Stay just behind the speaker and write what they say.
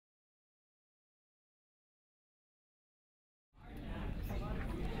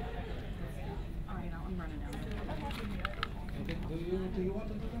Do you want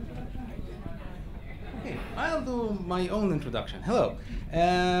to do the introduction? Okay, I'll do my own introduction. Hello,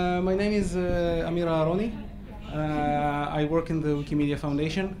 my name is Amir Aharoni. I work in the Wikimedia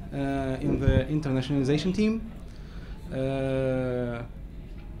Foundation in the internationalization team.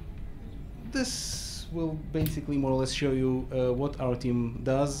 This will basically more or less show you what our team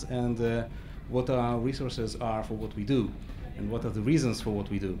does and what our resources are for what we do and what are the reasons for what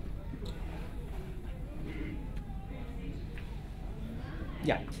we do.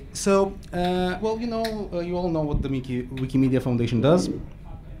 Yeah, so, well, you know, you all know what the Wikimedia Foundation does.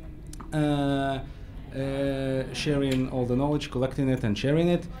 Sharing all the knowledge, collecting it and sharing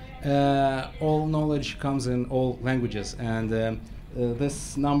it. All knowledge comes in all languages, and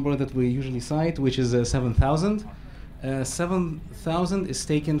this number that we usually cite, which is 7,000, 7,000 is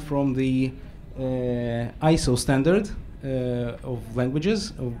taken from the ISO standard of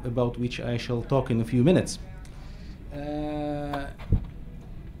languages, about which I shall talk in a few minutes.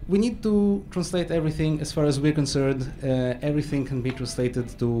 We need to translate everything. As far as we're concerned, everything can be translated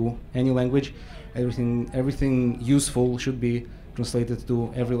to any language. Everything useful should be translated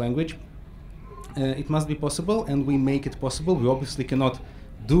to every language. It must be possible, and we make it possible. We obviously cannot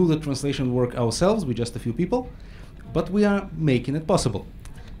do the translation work ourselves. We're just a few people, but we are making it possible.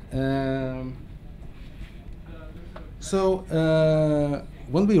 So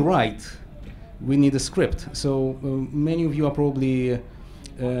when we write, we need a script. So many of you are probably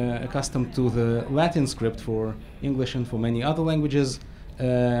accustomed to the Latin script for English and for many other languages.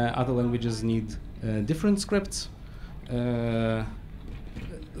 Other languages need different scripts. The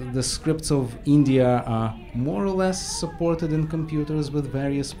scripts of India are more or less supported in computers with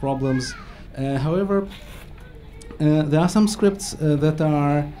various problems. However, there are some scripts that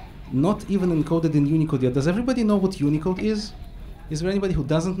are not even encoded in Unicode yet. Does everybody know what Unicode is? Is there anybody who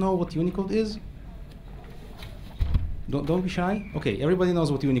doesn't know what Unicode is? Don't be shy. Okay, everybody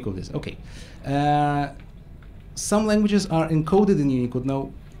knows what Unicode is. Okay. Some languages are encoded in Unicode.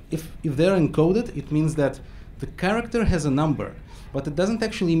 Now, if they're encoded, it means that the character has a number, but it doesn't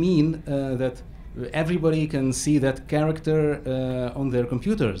actually mean that everybody can see that character on their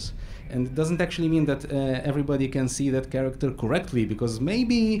computers. And it doesn't actually mean that everybody can see that character correctly, because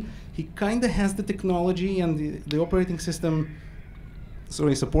maybe he kind of has the technology and the operating system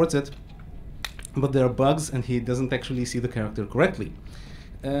supports it, but there are bugs and he doesn't actually see the character correctly.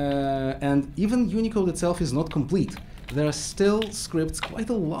 And even Unicode itself is not complete. There are still scripts, quite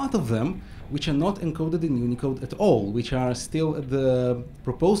a lot of them, which are not encoded in Unicode at all, which are still at the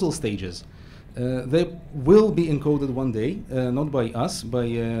proposal stages. They will be encoded one day, not by us, by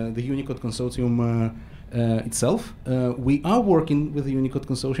the Unicode Consortium itself. We are working with the Unicode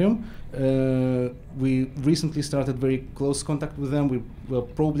Consortium. We recently started very close contact with them. We're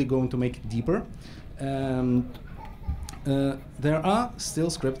probably going to make it deeper. There are still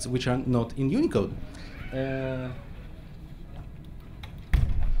scripts which are not in Unicode.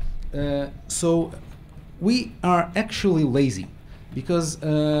 So we are actually lazy because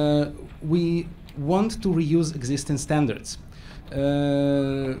we want to reuse existing standards.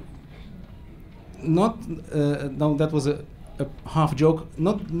 Now that was a half joke,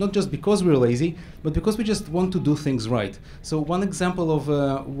 not just because we're lazy, but because we just want to do things right. So one example of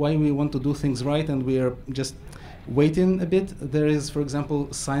why we want to do things right and we are just waiting a bit, there is, for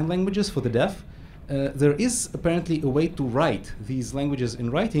example, sign languages for the deaf. There is apparently a way to write these languages in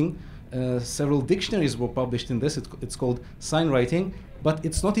writing. Several dictionaries were published in this. It's called sign writing, but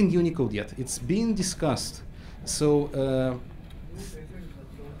it's not in Unicode yet. It's being discussed. So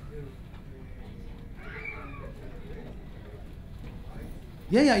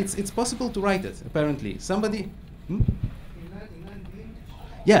yeah, it's possible to write it. Apparently, somebody.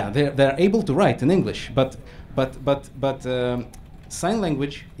 Yeah, they're able to write in English, but sign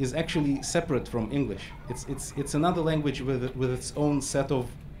language is actually separate from English. It's another language with its own set of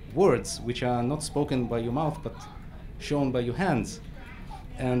words, which are not spoken by your mouth but shown by your hands,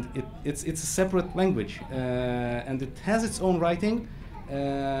 and it's a separate language, and it has its own writing.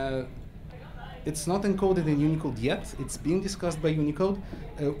 It's not encoded in Unicode yet. It's being discussed by Unicode.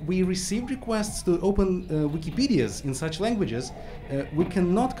 We received requests to open Wikipedias in such languages. We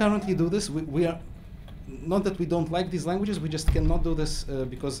cannot currently do this. We are not that we don't like these languages. We just cannot do this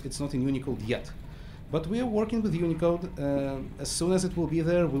because it's not in Unicode yet. But we are working with Unicode. As soon as it will be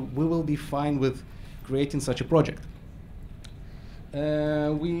there, we will be fine with creating such a project.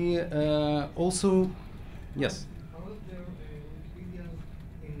 We also, yes.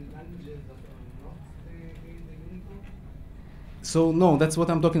 So no, that's what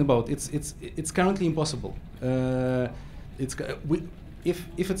I'm talking about. It's currently impossible.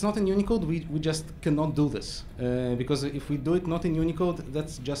 if it's not in Unicode, we just cannot do this. Because if we do it not in Unicode,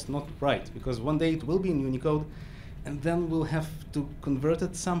 that's just not right. Because one day it will be in Unicode, and then we'll have to convert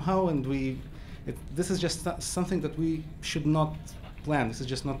it somehow, and this is just something that we should not plan. This is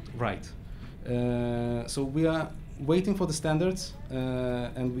just not right. So we are waiting for the standards,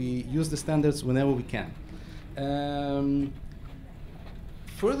 and we use the standards whenever we can.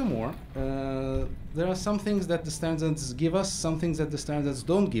 Furthermore, there are some things that the standards give us, some things that the standards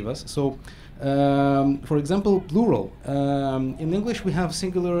don't give us. So, for example, plural. In English, we have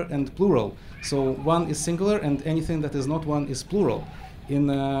singular and plural. So one is singular, and anything that is not one is plural. In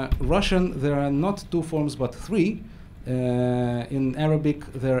Russian, there are not 2 forms, but 3. In Arabic,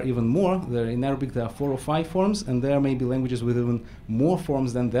 there are even more. In Arabic, there are 4 or 5 forms, and there may be languages with even more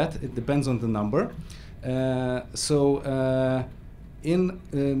forms than that. It depends on the number. In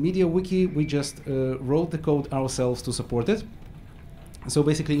MediaWiki, we just wrote the code ourselves to support it. So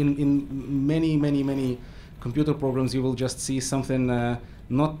basically, in many computer programs, you will just see something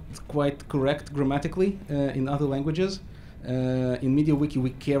not quite correct grammatically in other languages. In MediaWiki,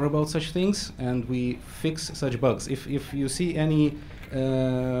 we care about such things, and we fix such bugs. If you see any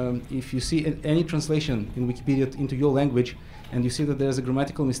translation in Wikipedia into your language, and you see that there's a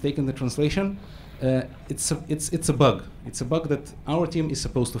grammatical mistake in the translation, it's a bug. It's a bug that our team is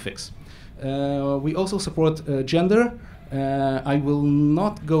supposed to fix. We also support gender. I will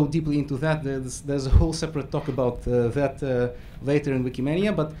not go deeply into that. There's a whole separate talk about that later in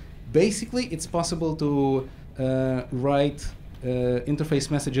Wikimania. But basically, it's possible to write interface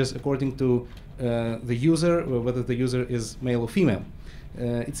messages according to the user, whether the user is male or female.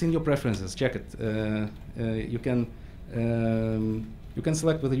 It's in your preferences. Check it. You can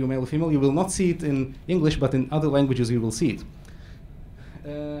select whether you're male or female. You will not see it in English, but in other languages you will see it.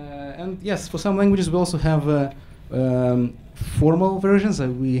 And yes, for some languages we also have formal versions.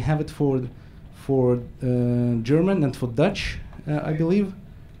 We have it for German and for Dutch, I believe,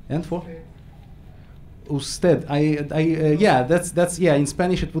 and for usted. Yeah, that's yeah. In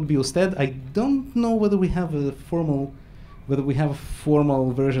Spanish it would be usted. I don't know whether we have a formal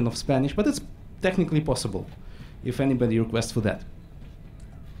version of Spanish, but it's technically possible if anybody requests for that.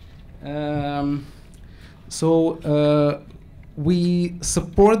 We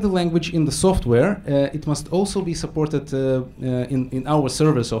support the language in the software. It must also be supported in our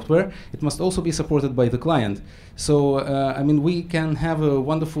server software. It must also be supported by the client. So, I mean, we can have a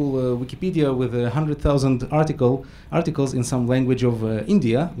wonderful Wikipedia with 100,000 articles in some language of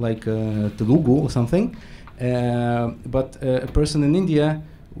India, like Telugu or something. But a person in India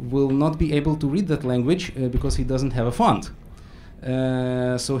will not be able to read that language because he doesn't have a font.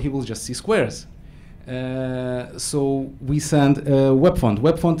 So he will just see squares. So we send a web font.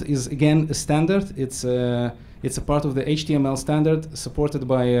 Web font is again a standard. It's a part of the HTML standard supported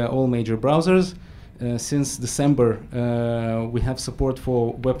by all major browsers. Since December, we have support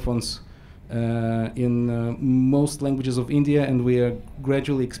for web fonts in most languages of India, and we are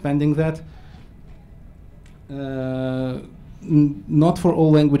gradually expanding that. Not for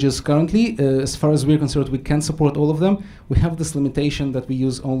all languages currently. As far as we're concerned, we can support all of them. We have this limitation that we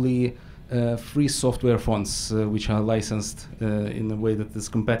use only free software fonts, which are licensed in a way that is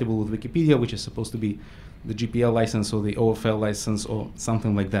compatible with Wikipedia, which is supposed to be the GPL license or the OFL license or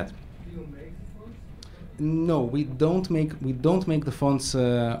something like that. Do you make the fonts? No, we don't make the fonts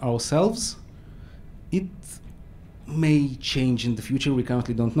ourselves. It may change in the future. We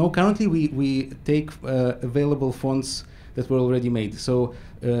currently don't know. Currently, we take available fonts that were already made. So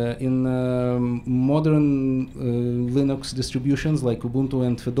in modern Linux distributions like Ubuntu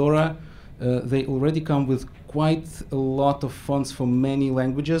and Fedora, they already come with quite a lot of fonts for many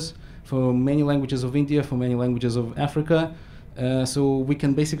languages of India, for many languages of Africa. So we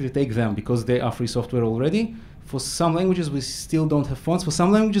can basically take them because they are free software already. For some languages, we still don't have fonts. For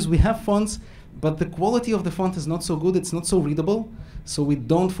some languages, we have fonts, but the quality of the font is not so good. It's not so readable. So we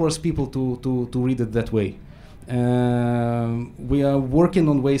don't force people to read it that way. We are working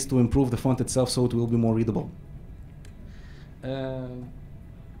on ways to improve the font itself so it will be more readable.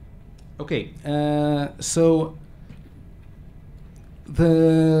 Okay, so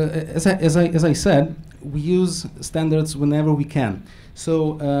as I said, we use standards whenever we can.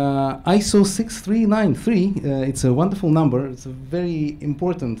 So ISO 6393, it's a wonderful number. It's a very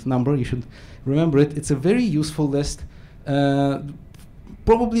important number. You should remember it. It's a very useful list.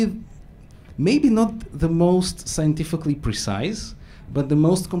 Probably, maybe not the most scientifically precise, but the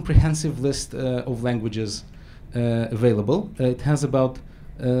most comprehensive list of languages available. It has about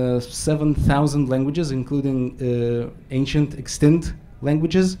 7,000 languages, including ancient extinct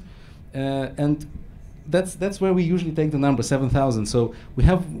languages. And that's where we usually take the number 7,000. So we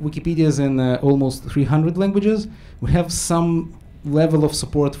have Wikipedias in almost 300 languages. We have some level of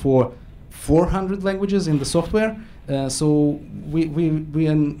support for 400 languages in the software. So we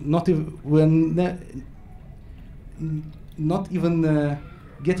are not not even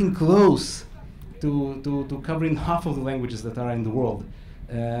getting close to covering half of the languages that are in the world.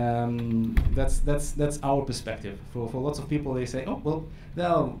 That's our perspective. For lots of people, they say, oh, well, there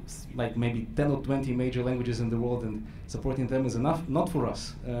are like maybe 10 or 20 major languages in the world, and supporting them is enough. Not for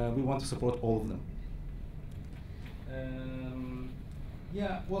us. We want to support all of them.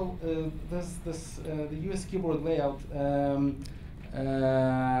 Yeah, well, there's the US keyboard layout.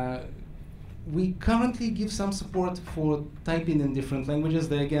 We currently give some support for typing in different languages.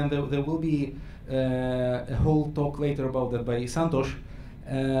 There will be a whole talk later about that by Santosh.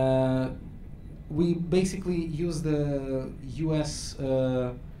 We basically use the US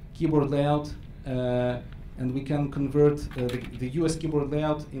keyboard layout, and we can convert the US keyboard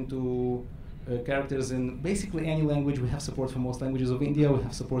layout into characters in basically any language. We have support for most languages of India. We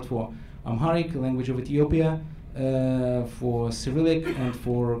have support for Amharic, language of Ethiopia, for Cyrillic, and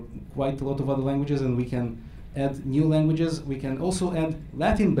for quite a lot of other languages. And we can add new languages. We can also add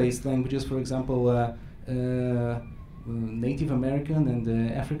Latin-based languages, for example, Native American and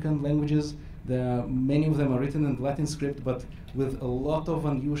African languages. Many of them are written in Latin script, but with a lot of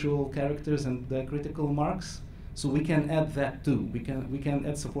unusual characters and critical marks. So we can add that too. We can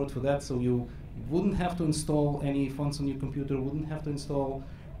add support for that, so you wouldn't have to install any fonts on your computer, wouldn't have to install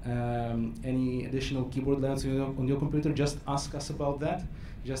any additional keyboard layouts on your computer. Just ask us about that.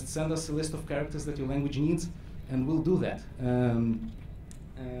 Just send us a list of characters that your language needs, and we'll do that.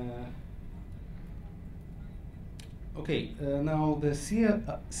 Okay, now the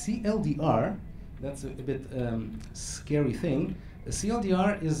CLDR, that's a bit scary thing. A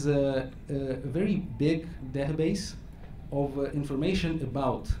CLDR is a very big database of information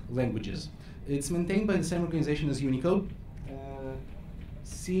about languages. It's maintained by the same organization as Unicode.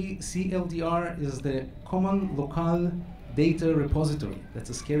 CLDR is the Common Local Data Repository. That's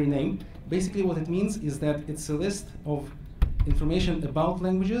a scary name. Basically what it means is that it's a list of information about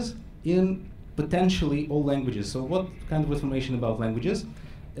languages in potentially all languages. So what kind of information about languages?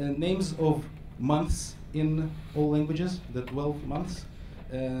 Names of months in all languages, the 12 months,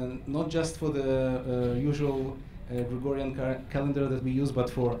 not just for the usual Gregorian calendar that we use, but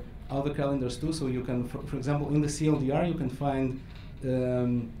for other calendars too. So you can, for example, in the CLDR, you can find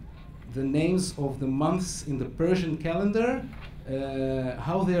the names of the months in the Persian calendar,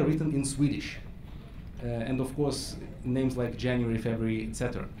 how they are written in Swedish. And of course, names like January, February,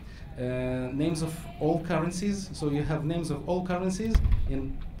 etc. Names of all currencies, so you have names of all currencies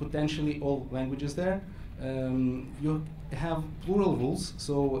in potentially all languages there. You have plural rules,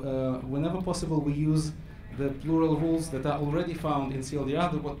 so whenever possible we use the plural rules that are already found in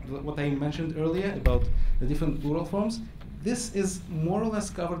CLDR, what I mentioned earlier about the different plural forms. This is more or less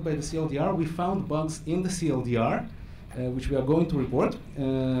covered by the CLDR. We found bugs in the CLDR, which we are going to report.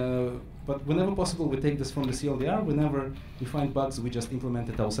 But whenever possible, we take this from the CLDR. Whenever we find bugs, we just implement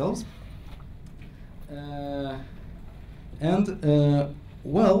it ourselves. There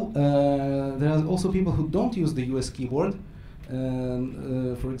are also people who don't use the US keyboard.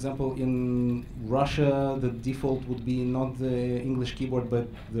 For example, in Russia, the default would be not the English keyboard, but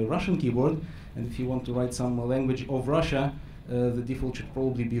the Russian keyboard. And if you want to write some language of Russia, the default should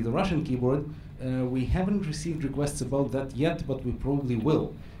probably be the Russian keyboard. We haven't received requests about that yet, but we probably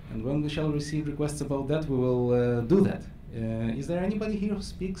will. And when we shall receive requests about that, we will do that. Is there anybody here who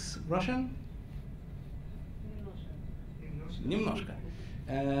speaks Russian? Немножко.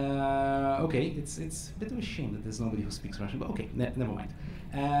 Okay, it's a bit of a shame that there's nobody who speaks Russian, but okay, never mind.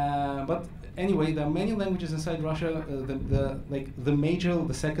 But anyway, there are many languages inside Russia. The major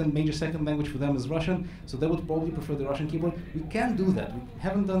second language for them is Russian, so they would probably prefer the Russian keyboard. We can do that. We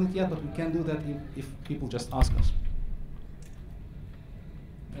haven't done it yet, but we can do that if people just ask us.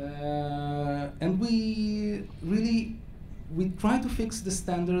 And we try to fix the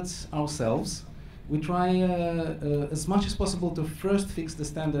standards ourselves. We try as much as possible to first fix the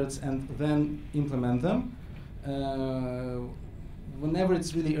standards and then implement them. Whenever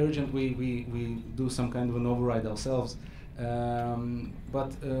it's really urgent, we do some kind of an override ourselves.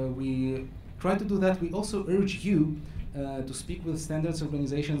 But we try to do that. We also urge you to speak with standards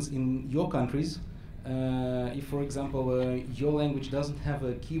organizations in your countries. If, for example, your language doesn't have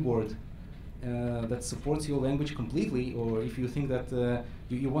a keyboard that supports your language completely, or if you think that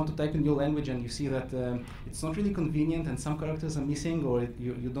you want to type in your language and you see that it's not really convenient and some characters are missing, or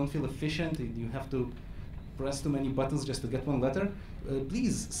you don't feel efficient, you have to press too many buttons just to get one letter.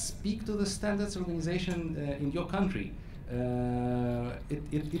 Please speak to the standards organization in your country.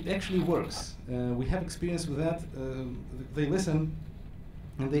 It actually works. We have experience with that. They listen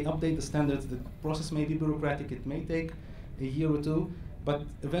and they update the standards. The process may be bureaucratic. It may take a year or two, but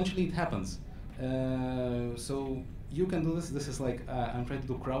eventually it happens. So you can do this. This is like, I'm trying to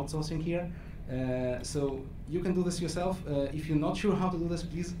do crowdsourcing here. So you can do this yourself. If you're not sure how to do this,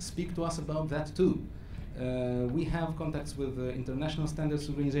 please speak to us about that too. We have contacts with international standards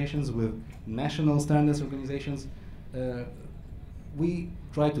organizations, with national standards organizations. We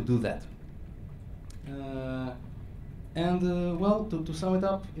try to do that. Well, to sum it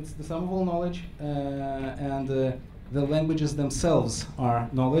up, it's the sum of all knowledge, and the languages themselves are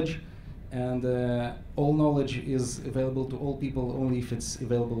knowledge, and all knowledge is available to all people only if it's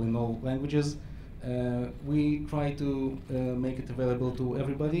available in all languages. We try to make it available to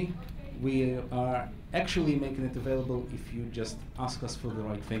everybody. We are actually making it available if you just ask us for the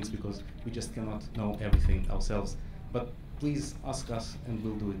right things, because we just cannot know everything ourselves. But please ask us and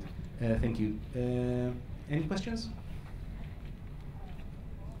we'll do it. Thank you. Any questions?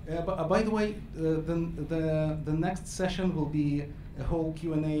 By the way, the next session will be a whole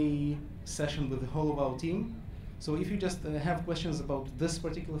Q&A session with the whole of our team. So if you just have questions about this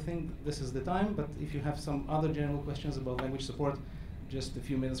particular thing, this is the time. But if you have some other general questions about language support, just a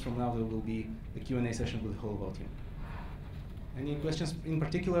few minutes from now there will be a Q&A session with the whole of our team. Any questions in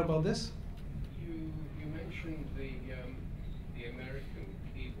particular about this? You mentioned the American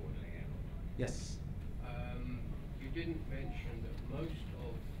keyboard layout. Yes. You didn't mention that most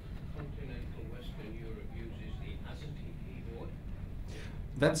of continental Western Europe uses the ASCII keyboard.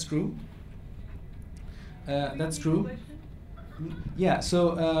 That's true. That's true. Yeah,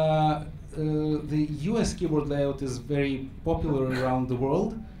 so the US keyboard layout is very popular around the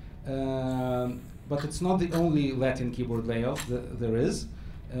world, but it's not the only Latin keyboard layout there is.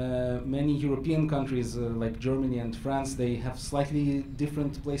 Many European countries like Germany and France, they have slightly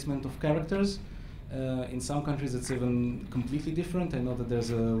different placement of characters. In some countries it's even completely different. I know that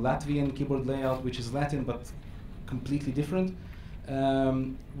there's a Latvian keyboard layout which is Latin but completely different.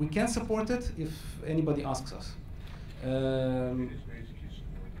 We can support it if anybody asks us.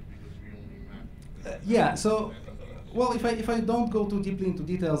 Yeah, so, well, if I don't go too deeply into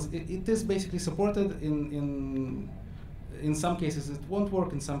details, it is basically supported. In some cases it won't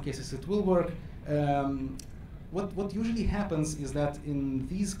work, in some cases it will work. What usually happens is that in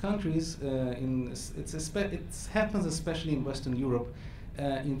these countries, it happens especially in Western Europe.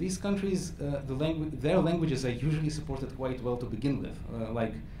 In these countries, their languages are usually supported quite well to begin with,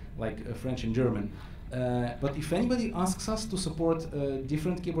 like French and German. But if anybody asks us to support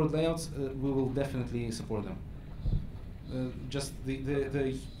different keyboard layouts, we will definitely support them. Just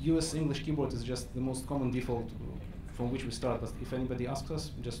the US English keyboard is just the most common default from which we start. But if anybody asks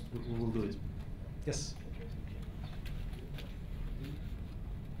us, we will do it. Yes.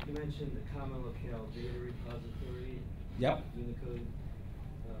 You mentioned the common locale data repository. Yep. Unicode.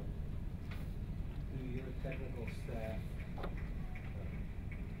 Do your technical staff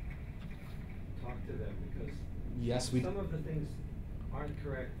talk to them, because yes, we some of the things aren't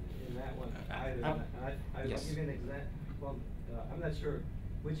correct in that one either. I'll yes. give you an example. Well, I'm not sure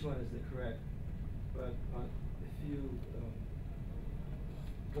which one is the correct, but if you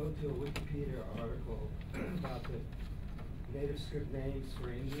go to a Wikipedia article about the native script names for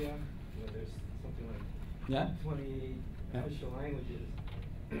India, there's something like 28 official languages,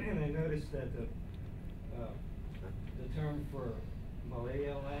 and I noticed that the term for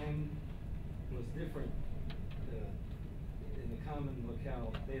Malayalam was different in the common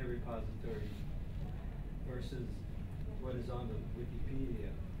locale data repository versus what is on the Wikipedia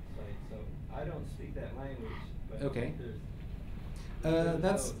site. So I don't speak that language, but okay.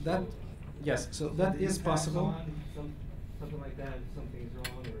 there's yes, so that is possible. Something like that, if something's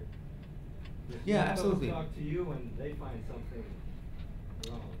wrong, or yeah, absolutely. Talk to you and they find something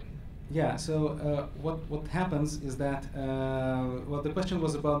wrong. Yeah, so what happens is that, well, the question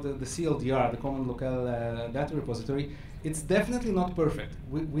was about the CLDR, the Common Local Data Repository. It's definitely not perfect.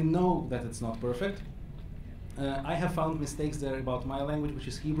 We know that it's not perfect. I have found mistakes there about my language, which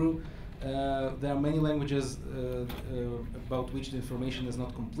is Hebrew. There are many languages about which the information is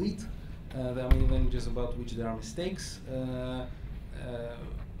not complete. There are many languages about which there are mistakes.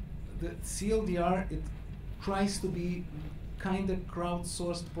 The CLDR, it tries to be kind of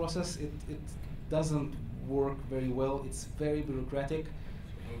crowdsourced process. It doesn't work very well. It's very bureaucratic.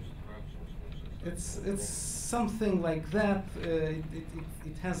 It's something like that.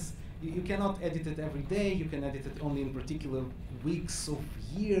 It has, you cannot edit it every day. You can edit it only in particular weeks of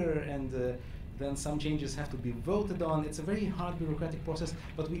year, and then some changes have to be voted on. It's a very hard bureaucratic process,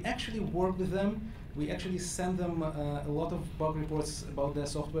 but we actually work with them. We actually send them a lot of bug reports about their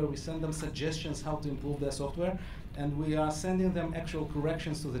software. We send them suggestions how to improve their software, and we are sending them actual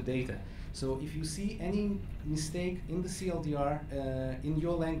corrections to the data. So if you see any mistake in the CLDR in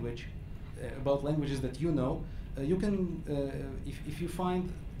your language, about languages that you know, you can, if you find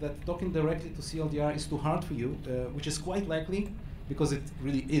that talking directly to CLDR is too hard for you, which is quite likely because it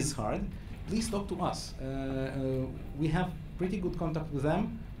really is hard, please talk to us. We have pretty good contact with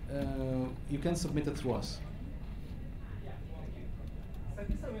them. You can submit it through us. Yeah, so I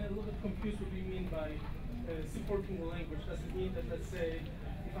guess I'm a little bit confused what you mean by supporting the language. Does it mean that, let's say,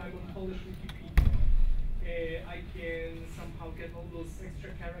 if I'm on Polish Wikipedia, I can somehow get all those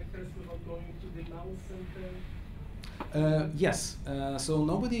extra characters without going to the mouse and yes, so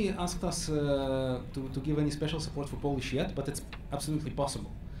nobody asked us to give any special support for Polish yet, but it's absolutely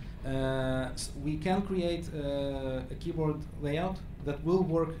possible. So we can create a keyboard layout that will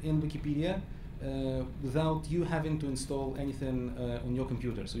work in Wikipedia without you having to install anything on your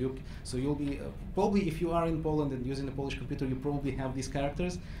computer. So you'll be probably, if you are in Poland and using a Polish computer, you probably have these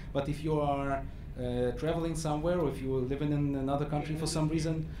characters. But if you are traveling somewhere, or if you're living in another country for some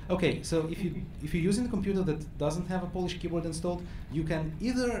reason, okay. So if you're using a computer that doesn't have a Polish keyboard installed, you can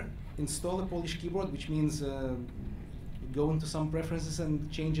either install a Polish keyboard, which means go into some preferences and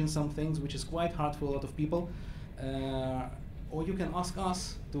change in some things, which is quite hard for a lot of people. Or you can ask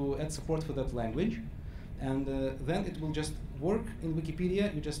us to add support for that language, and then it will just work in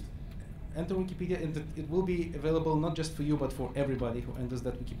Wikipedia. You just enter Wikipedia, and it will be available not just for you, but for everybody who enters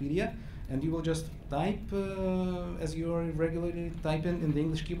that Wikipedia. And you will just type as you are regularly typing in the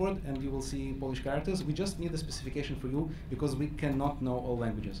English keyboard, and you will see Polish characters. We just need the specification for you because we cannot know all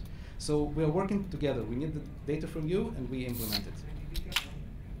languages. So we are working together. We need the data from you, and we implement it.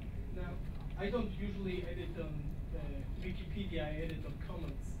 Now, I don't usually edit on Wikipedia. I edit on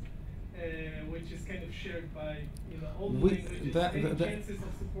Commons, which is kind of shared by all the languages. Any chances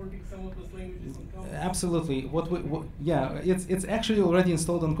of supporting some of those languages on Commons? Absolutely. Yeah, it's actually already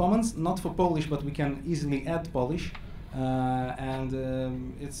installed on Commons, not for Polish, but we can easily add Polish, and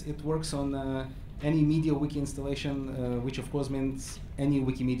it works on any media wiki installation, which of course means any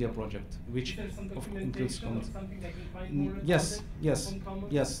Wikimedia project, which includes Commons. Yes.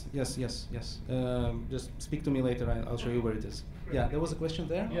 Just speak to me later. I'll show you where it is. Yeah, there was a question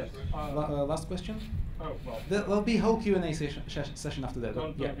there. Yes. Last question. Oh well. There'll be a whole Q&A session after that.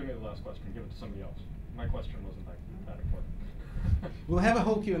 Don't give me the last question. Give it to somebody else. My question wasn't that important. We'll have a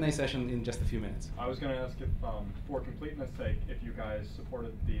whole Q&A session in just a few minutes. I was going to ask if, for completeness sake, if you guys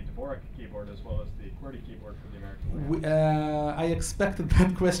supported the Dvorak keyboard as well as the QWERTY keyboard for the American language. I expected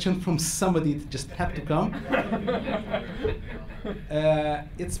that question from somebody. It just had to come.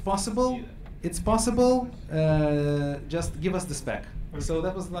 It's possible. It's possible. Just give us the spec. Okay. So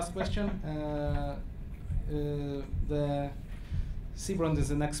that was the last question. The Siebrand is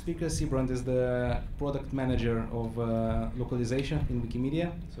the next speaker. Siebrand is the product manager of localization in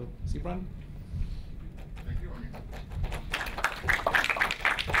Wikimedia. So, Siebrand. Thank you, Amir.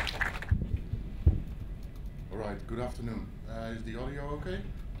 All right, good afternoon. Is the audio okay?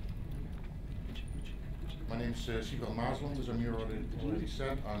 My name is Siebrand Mazeland, as Amir already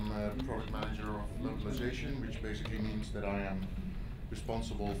said. I'm a product manager of localization, which basically means that I am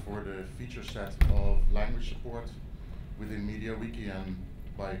responsible for the feature set of language support within MediaWiki and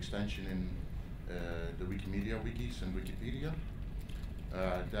by extension in the Wikimedia wikis and Wikipedia.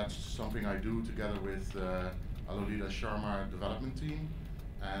 That's something I do together with Alolida Sharma development team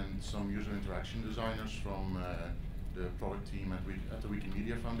and some user interaction designers from the product team at the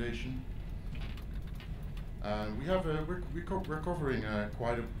Wikimedia Foundation. We're covering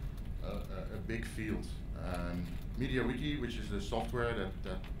quite a big field. MediaWiki, which is the software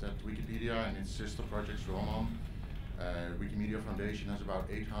that Wikipedia and its sister projects run on. Wikimedia Foundation has about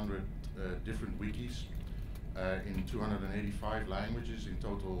 800 different wikis in 285 languages, in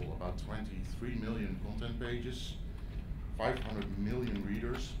total about 23 million content pages, 500 million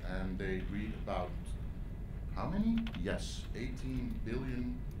readers, and they read about, how many? Yes, 18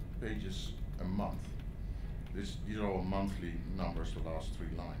 billion pages a month. These are all monthly numbers, the last two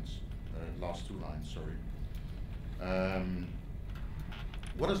lines, sorry.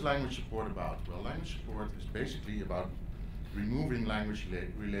 What is language support about? Well, language support is basically about removing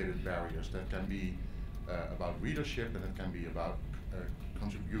language-related barriers. That can be about readership, and it can be about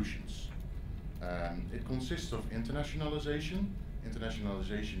contributions. It consists of internationalization.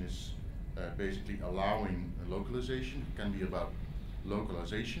 Internationalization is basically allowing localization. It can be about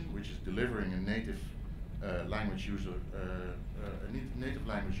localization, which is delivering a native language user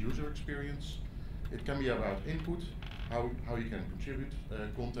experience. It can be about input, how you can contribute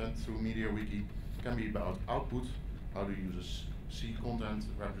content through MediaWiki. It can be about output, how do users see content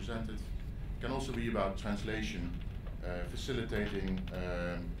represented. It can also be about translation, facilitating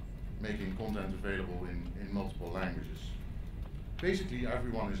making content available in multiple languages. Basically,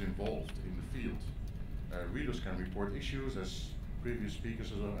 everyone is involved in the field. Readers can report issues, as previous speakers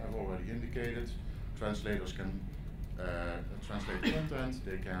have already indicated. Translators can translate content,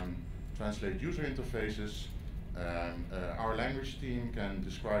 they can translate user interfaces. Our language team can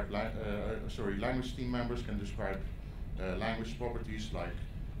describe, language team members can describe language properties like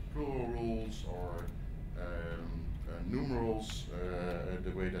plural rules or numerals,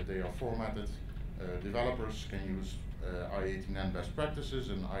 the way that they are formatted. Developers can use I18N best practices,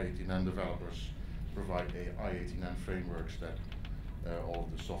 and I18N developers provide I18N frameworks that all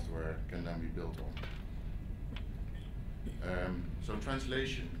of the software can then be built on. So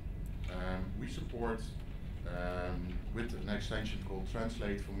translation. We support with an extension called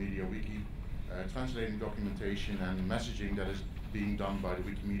Translate for MediaWiki, translating documentation and messaging that is being done by the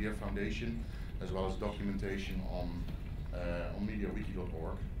Wikimedia Foundation, as well as documentation on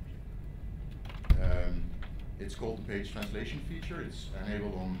MediaWiki.org. It's called the page translation feature. It's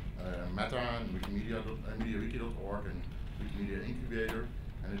enabled on Meta and MediaWiki.org and Wikimedia Incubator,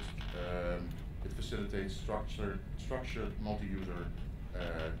 and it facilitates structured multi-user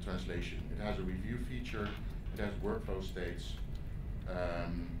translation. It has a review feature, it has workflow states,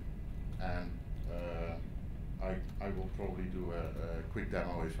 and I will probably do a quick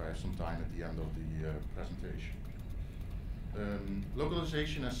demo if I have some time at the end of the presentation.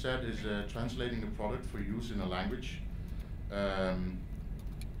 Localization, as said, is translating the product for use in a language. The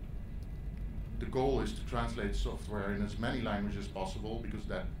goal is to translate software in as many languages as possible, because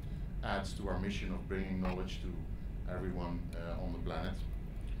that adds to our mission of bringing knowledge to everyone on the planet.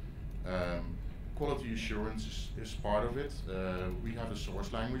 Quality assurance is part of it. We have a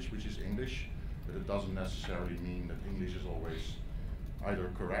source language, which is English, but it doesn't necessarily mean that English is always either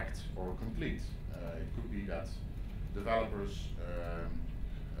correct or complete. It could be that developers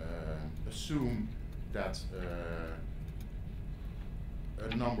assume that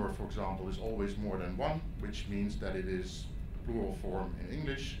a number, for example, is always more than one, which means that it is plural form in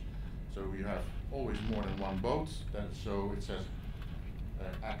English. So we have always more than one boat, so it says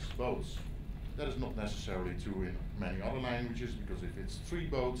X boats. That is not necessarily true in many other languages, because if it's 3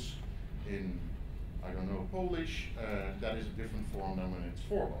 boats in, I don't know, Polish, that is a different form than when it's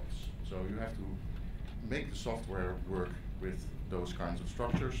 4 boats. So you have to make the software work with those kinds of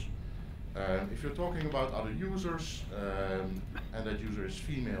structures. If you're talking about other users, and that user is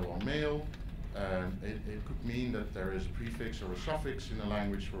female or male, it could mean that there is a prefix or a suffix in a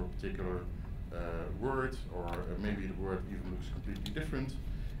language for a particular word, or maybe the word even looks completely different.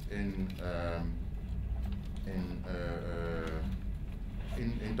 In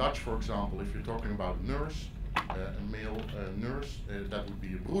Dutch, for example, if you're talking about a nurse, a male nurse, that would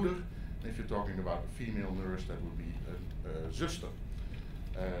be a broeder. If you're talking about a female nurse, that would be a zuster.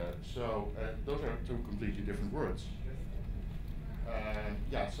 So those are 2 completely different words.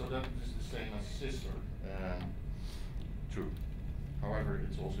 Yeah, so that is the same as sister. True. However,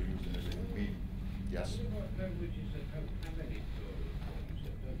 it's also used in a different meaning. Yes? What about languages that don't have any plural forms,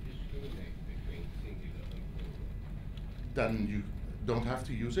 that don't discriminate between singular and plural? Then you don't have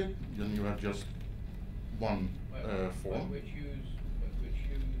to use it. Then you have just one form. Which use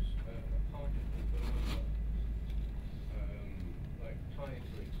a particle for number, like Thai,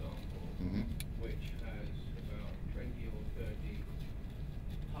 for example, which has about 20 or 30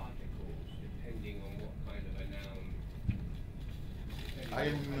 particles, depending on what kind of a noun.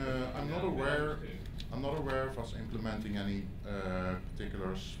 I'm not aware of us implementing any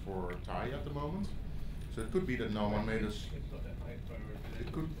particulars for Thai at the moment. So it could be that no one made us.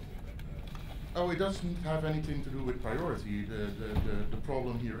 It could. Oh, it doesn't have anything to do with priority. The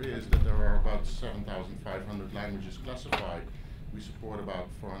problem here is that there are about 7,500 languages classified. We support about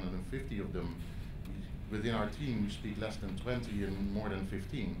 450 of them. Within our team, we speak less than 20 and more than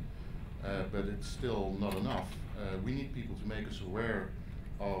 15, but it's still not enough. We need people to make us aware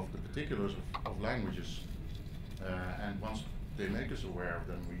of the particulars of languages, and once they make us aware of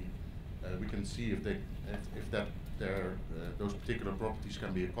them, we can see if those particular properties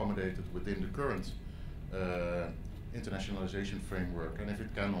can be accommodated within the current internationalization framework, and if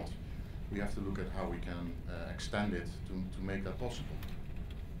it cannot, we have to look at how we can extend it to make that possible.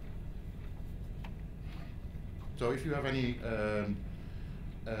 So if you have any,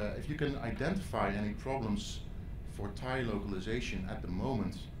 if you can identify any problems for Thai localization at the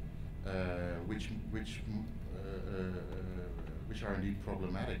moment, which which are indeed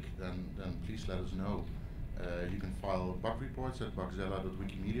problematic, then please let us know. You can file bug reports at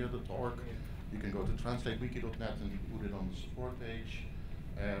bugzilla.wikimedia.org. You can go to translatewiki.net and put it on the support page,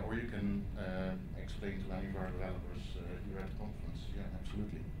 or you can explain to any of our developers here at the conference. Yeah,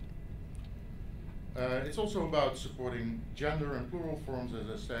 absolutely. It's also about supporting gender and plural forms, as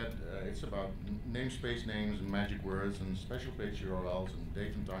I said. It's about namespace names and magic words and special page URLs and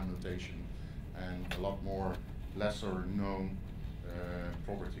date and time notation and a lot more lesser known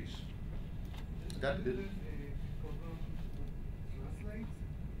properties. That did.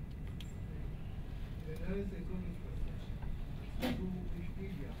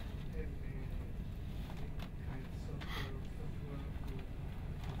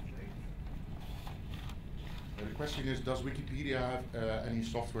 The question is, does Wikipedia have any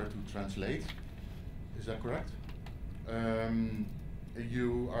software to translate? Is that correct?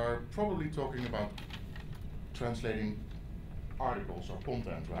 You are probably talking about translating articles or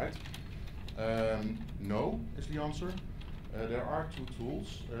content, right? No, is the answer. There are two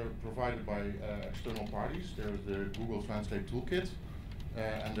tools provided by external parties. There's the Google Translate Toolkit,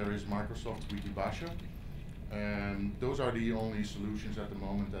 and there is Microsoft Wikibasha. Those are the only solutions at the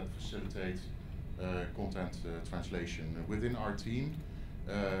moment that facilitate content translation. Within our team,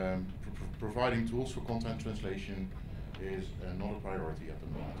 providing tools for content translation is not a priority at the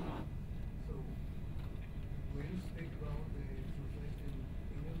moment. So, when you speak about the translation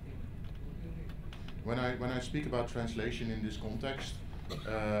in your team, what do you mean? When I speak about translation in this context,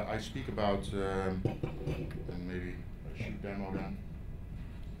 I speak about, and maybe I should demo then.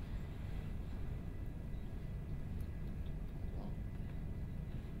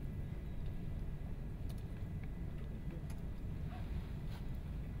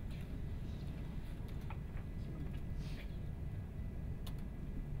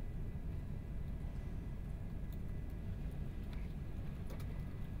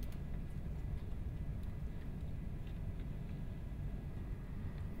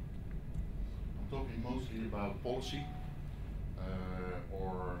 Talking mostly about policy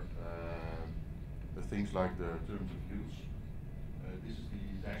or the things like the terms of use. This is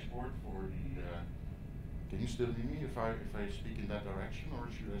the dashboard for the. Can you still hear me if I speak in that direction, or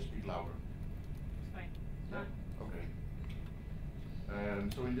should I speak louder? It's fine. Yeah. Okay.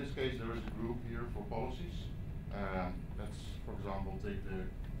 So in this case, there is a group here for policies. Let's, for example, take the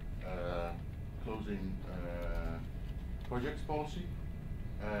closing projects policy.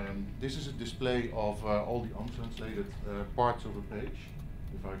 This is a display of all the untranslated parts of a page.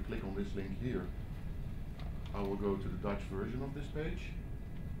 If I click on this link here, I will go to the Dutch version of this page,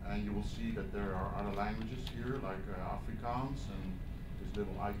 and you will see that there are other languages here, like Afrikaans, and this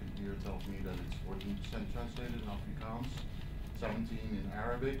little icon here tells me that it's 14% translated in Afrikaans, 17 in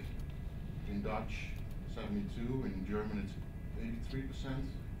Arabic, in Dutch 72, in German it's 83%,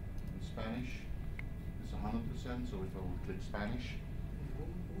 in Spanish it's 100%, so if I would click Spanish,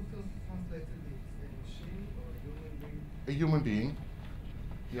 Who translated it? A machine or a human being? a human being.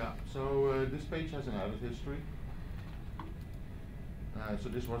 Yeah, so this page has an edit history. So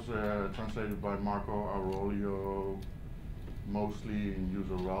this was translated by Marco Aurelio, mostly in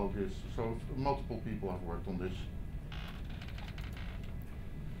user Ralgis. So multiple people have worked on this.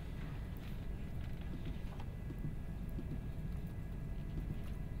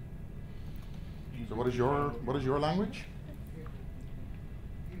 So what is your language?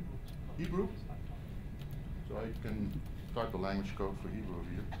 Hebrew. So I can type the language code for Hebrew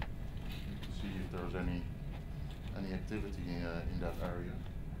here to see if there's any activity in that area.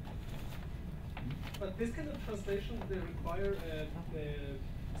 But this kind of translation, they require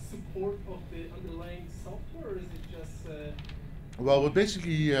support of the underlying software, or is it just? Well, what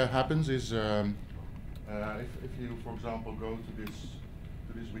basically happens is if you, for example, go to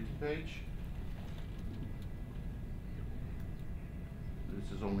this wiki page.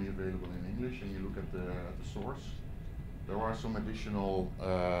 This is only available in English, and you look at the source. There are some additional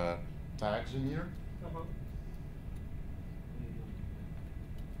tags in here.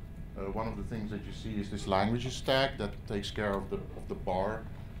 One of the things that you see is this languages tag that takes care of the bar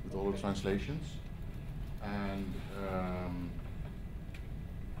with all the translations. And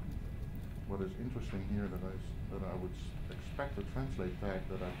what is interesting here that I would expect a translate tag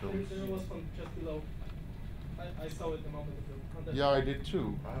that I don't see. There was one just below. I saw it a moment ago. Yeah, I did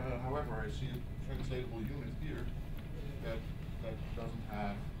too. However, I see a translatable unit here that doesn't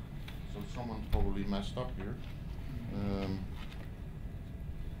have. So someone probably messed up here.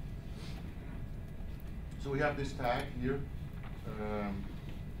 So we have this tag here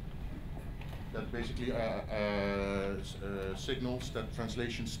that basically signals that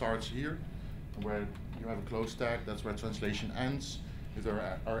translation starts here, where you have a close tag, that's where translation ends. If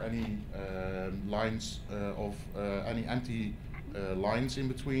there are any lines of any empty lines in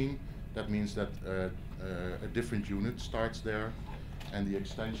between, that means that a different unit starts there, and the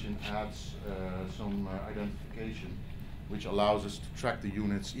extension adds some identification, which allows us to track the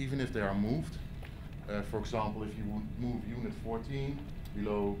units even if they are moved. For example, if you move unit 14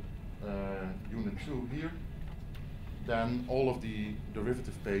 below unit 2 here, then all of the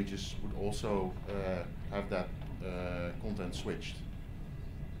derivative pages would also have that content switched.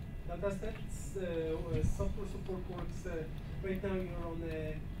 Now does that software support works, right now you're on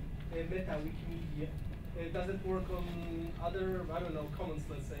Meta Wikimedia, does it work on other, I don't know, Commons,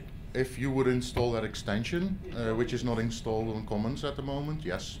 let's say? If you would install that extension, which is not installed on Commons at the moment,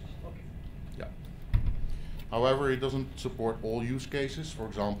 yes. Okay. Yeah. However, it doesn't support all use cases. For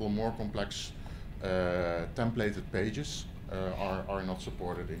example, more complex templated pages are not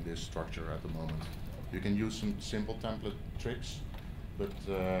supported in this structure at the moment. You can use some simple template tricks, but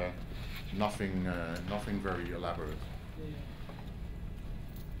nothing very elaborate. Yeah.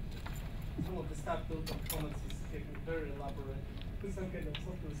 Some of the stuff built on Commons is getting very elaborate. Some kind of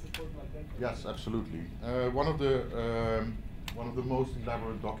software support like that. Yes, absolutely. One of the most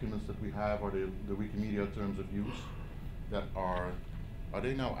elaborate documents that we have are the Wikimedia terms of use that are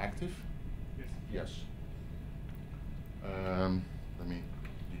they now active? Yes. Yes. Let me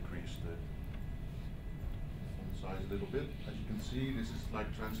decrease the font size a little bit. As you can see, this is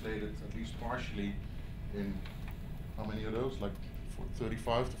like translated at least partially in how many of those? Like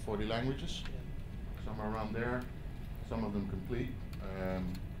 35 to 40 languages, somewhere around there. Some of them complete.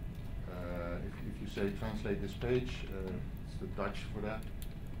 If you say translate this page, it's the Dutch for that,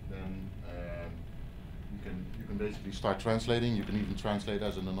 then you can basically start translating. You can even translate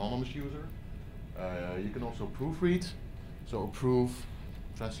as an anonymous user. You can also proofread, so approve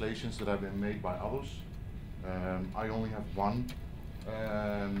translations that have been made by others. I only have one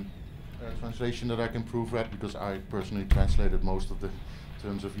translation that I can proofread because I personally translated most of the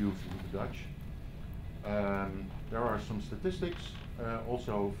terms of use into Dutch. There are some statistics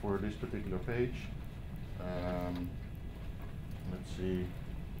also for this particular page. Let's see.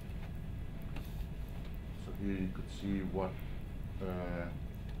 So here you could see what,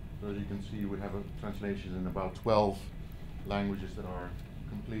 so as you can see, we have a translation in about 12 languages that are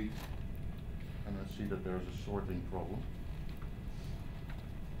complete. And I see that there's a sorting problem.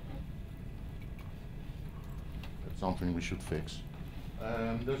 That's something we should fix.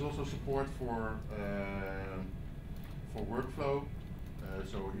 There's also support for workflow.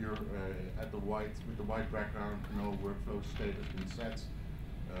 So here at the white, with the white background, no workflow state has been set.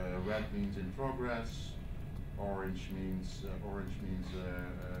 Red means in progress. Orange means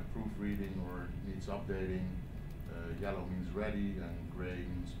proofreading or needs updating. Yellow means ready, and gray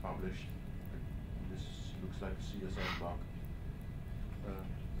means published. This looks like a CSS bug.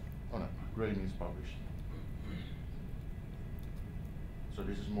 Oh no, gray means published. So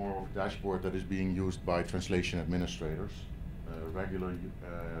this is more of a dashboard that is being used by translation administrators. Regular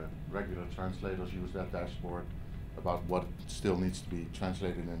translators use that dashboard about what still needs to be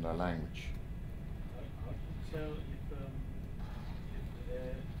translated in their language. How to tell if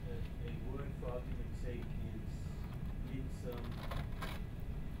a word, for argument's sake, needs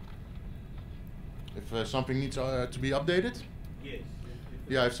if something needs to be updated? Yes.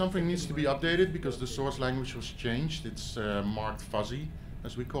 Yeah, if something needs to be updated because the source language was changed, it's marked fuzzy,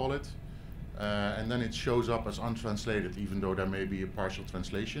 as we call it. And then it shows up as untranslated, even though there may be a partial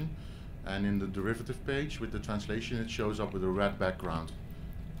translation. And in the derivative page with the translation, it shows up with a red background,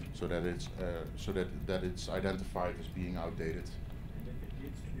 so that it's that it's identified as being outdated. And if it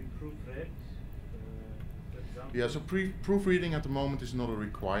needs to be proofread, for example. Yeah, so proofreading at the moment is not a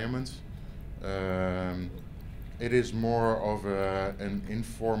requirement. It is more of an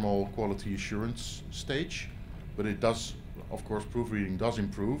informal quality assurance stage, but it does, of course, proofreading does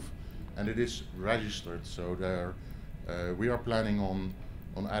improve. And it is registered, so there we are planning on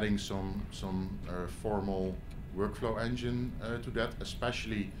adding some formal workflow engine to that,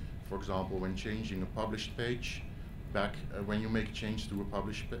 especially, for example, when changing a published page. Back when you make a change to a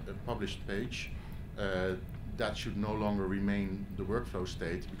published page, that should no longer remain the workflow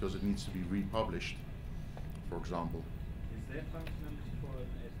state because it needs to be republished, for example. Is there functionality for a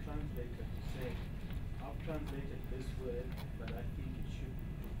translator to say, I've translated this word, but I think it should be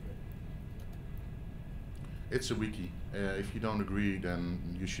proofread? It's a wiki. If you don't agree, then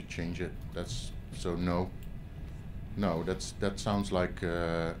you should change it. That's so no. No, that sounds like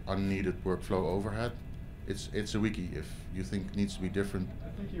unneeded workflow overhead. It's a wiki. If you think it needs to be different. I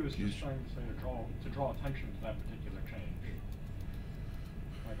think he was just trying to say to draw attention to that particular change.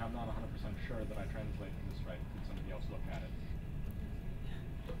 Like, I'm not 100% sure that I translated this right. Did somebody else look at it?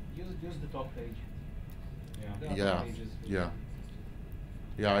 Use the top page. Yeah. Yeah, yeah.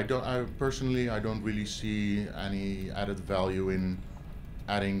 Yeah, I personally don't really see any added value in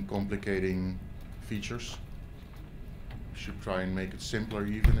adding complicating features. Should try and make it simpler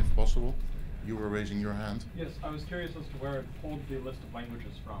even if possible. You were raising your hand. Yes, I was curious as to where it pulled the list of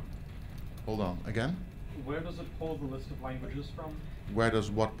languages from. Hold on, again? Where does it pull the list of languages from? Where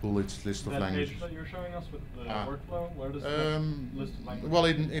does what pull its list of that languages? Page that you're showing us with the workflow, where does the list of languages? Well,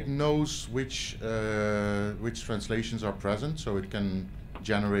 it knows which translations are present, so it can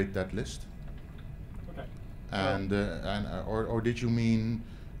generate that list. Okay. Or did you mean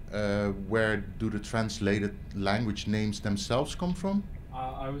where do the translated language names themselves come from?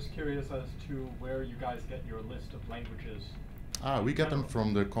 I was curious as to where you guys get your list of languages. We get them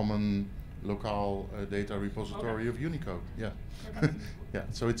from the common local data repository of Unicode. Yeah. Okay. Yeah.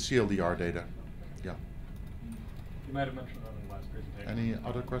 So it's CLDR data. Yeah. You might have mentioned that in the last presentation. Any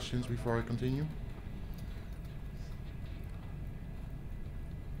other questions before I continue?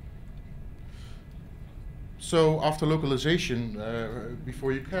 So after localization,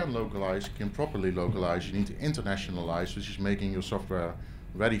 before you can localize, you can properly localize, you need to internationalize, which is making your software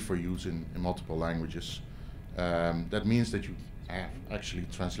ready for use in multiple languages. That means that you have actually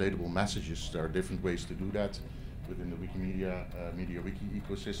translatable messages. There are different ways to do that. Within the Wikimedia MediaWiki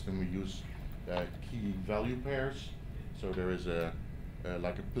ecosystem, we use key value pairs. So there is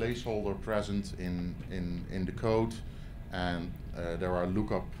like a placeholder present in the code, and there are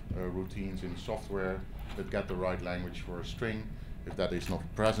lookup routines in software that get the right language for a string. If that is not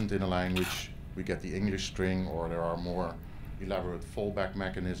present in a language, we get the English string, or there are more elaborate fallback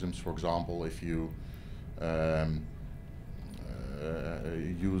mechanisms. For example, if you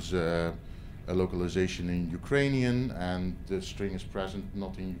use a localization in Ukrainian and the string is present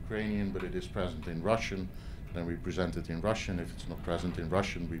not in Ukrainian but it is present in Russian, then we present it in Russian. If it's not present in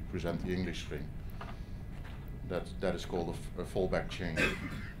Russian, we present the English string. That is called a fallback chain.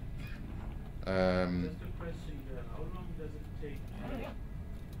 Just a question there. How long does it take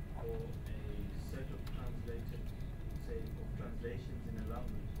for a set of translations in a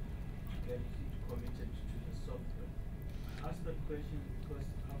language to get it committed to the software? I ask that question because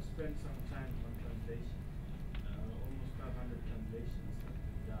I've spent some time on translation. Almost 500 translations have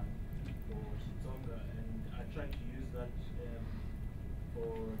been done for Shitonga, and I try to use that for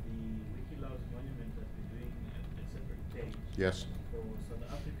the Wikiloud monument that we're doing a separate page. Yes. For South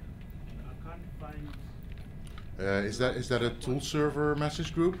Africa. I can't find. Is that a tool server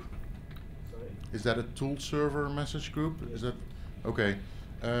message group? Sorry? Is that a tool server message group? Yes. Is that okay?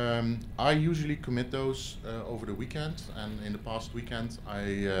 I usually commit those over the weekend, and in the past weekend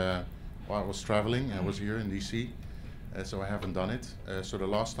I was traveling. I was here in DC, so I haven't done it. So the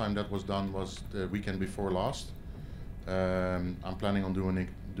last time that was done was the weekend before last. I'm planning on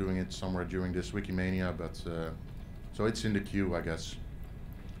doing it somewhere during this Wikimania, but so it's in the queue, I guess.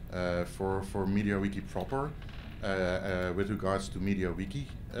 For MediaWiki proper, with regards to MediaWiki,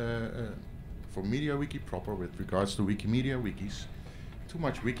 for MediaWiki proper with regards to Wikimedia wikis. Too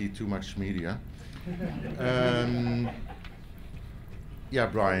much wiki, too much media. Yeah,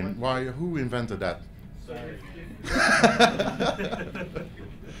 Brian, who invented that? Sorry.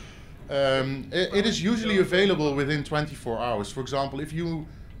 It is usually available within 24 hours. For example, if you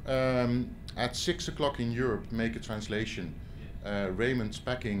at 6 o'clock in Europe make a translation, Raymond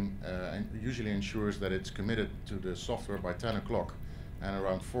Specking usually ensures that it's committed to the software by 10 o'clock. And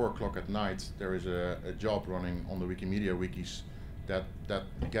around 4 o'clock at night, there is a job running on the Wikimedia wikis that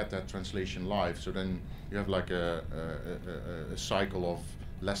get that translation live. So then you have like a cycle of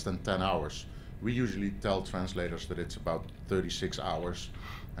less than 10 hours. We usually tell translators that it's about 36 hours,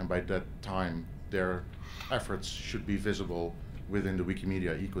 and by that time their efforts should be visible within the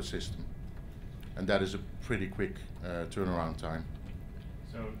Wikimedia ecosystem. And that is a pretty quick turnaround time.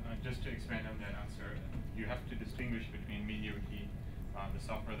 So just to expand on that answer, you have to distinguish between MediaWiki, the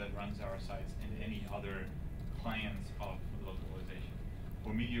software that runs our sites, and any other clients of localization.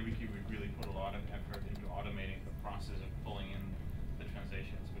 For MediaWiki, we really put a lot of effort into automating the process of pulling in the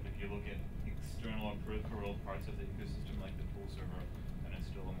translations. But if you look at external or peripheral parts of the ecosystem, like the tool server, then it's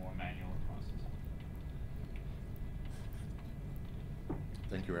still a more manual process.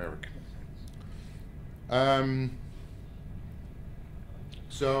 Thank you, Eric.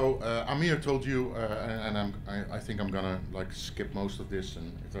 So Amir told you, and I think I'm gonna like skip most of this,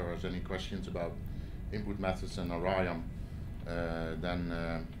 and if there are any questions about input methods and Orion,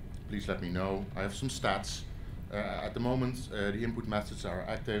 then please let me know. I have some stats. At the moment, the input methods are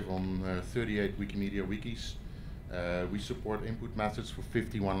active on 38 Wikimedia wikis. We support input methods for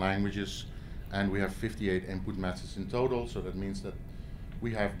 51 languages, and we have 58 input methods in total, so that means that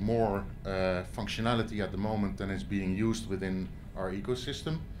we have more functionality at the moment than is being used within our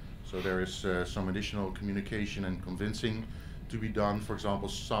ecosystem. So there is some additional communication and convincing to be done. For example,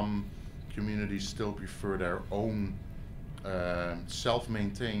 some communities still prefer their own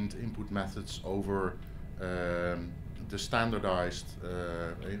self-maintained input methods over the standardized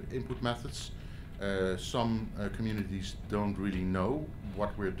input methods. Some communities don't really know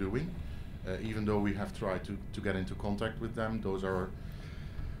what we're doing, even though we have tried to get into contact with them. Those are,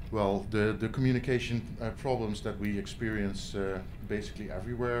 well, the communication problems that we experience basically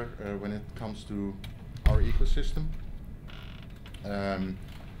everywhere when it comes to our ecosystem.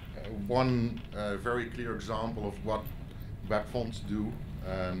 One very clear example of what web fonts do.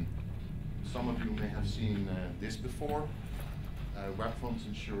 Some of you may have seen this before. Web fonts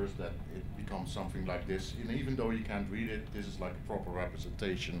ensures that it becomes something like this. And even though you can't read it, this is like a proper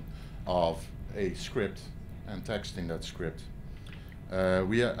representation of a script and text in that script.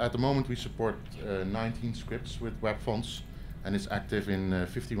 At the moment we support 19 scripts with web fonts, and it's active in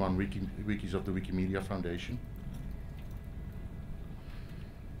 51 wikis of the Wikimedia Foundation.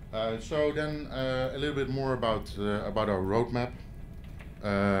 So then a little bit more about our roadmap.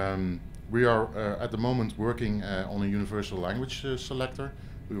 We are at the moment working on a universal language selector.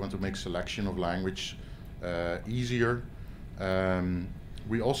 We want to make selection of language easier.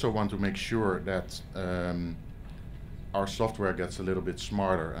 We also want to make sure that our software gets a little bit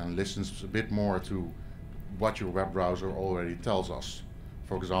smarter and listens a bit more to what your web browser already tells us.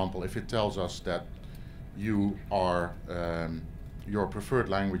 For example, if it tells us that you are your preferred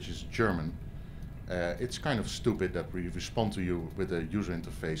language is German, it's kind of stupid that we respond to you with a user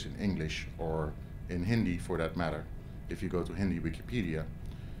interface in English or in Hindi for that matter. If you go to Hindi Wikipedia,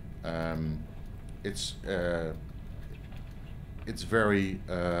 it's very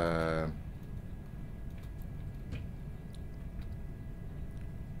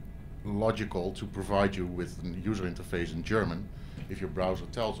logical to provide you with a user interface in German if your browser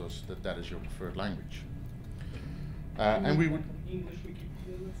tells us that that is your preferred language. And we would. English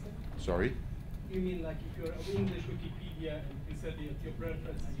Wikipedia, let's say? Sorry? You mean like if you're of English Wikipedia and you said that your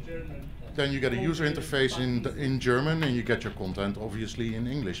preference is German? Then you get a user interface in German, and you get your content obviously in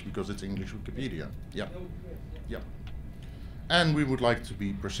English because it's English Wikipedia. Yeah. Yeah. And we would like to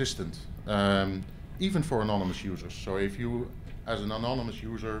be persistent, even for anonymous users. So if you, as an anonymous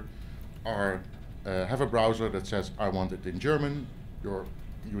user, have a browser that says I want it in German,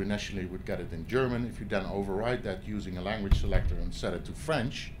 you initially would get it in German. If you then override that using a language selector and set it to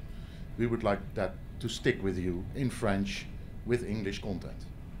French, we would like that to stick with you in French with English content.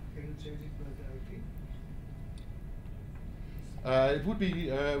 Can you change it by the IP? It would be,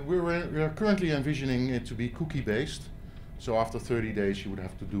 we're currently envisioning it to be cookie-based. So after 30 days you would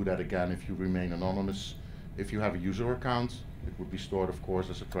have to do that again if you remain anonymous. If you have a user account, it would be stored, of course,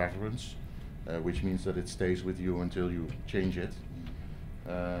 as a preference, which means that it stays with you until you change it.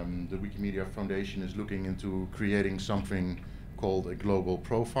 The Wikimedia Foundation is looking into creating something called a global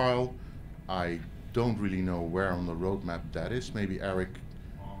profile. I don't really know where on the roadmap that is. Maybe Eric.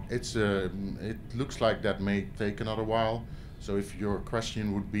 It looks like that may take another while. So if your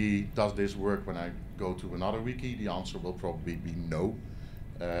question would be, does this work when I go to another wiki? The answer will probably be no,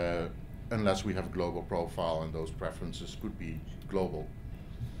 unless we have a global profile and those preferences could be global.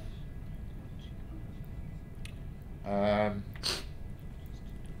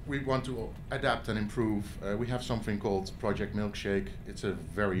 We want to adapt and improve. We have something called Project Milkshake. It's a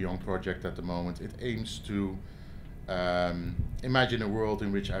very young project at the moment. It aims to imagine a world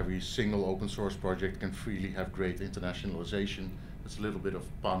in which every single open source project can freely have great internationalization. It's a little bit of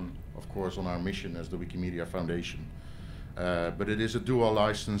pun, of course, on our mission as the Wikimedia Foundation. But it is a dual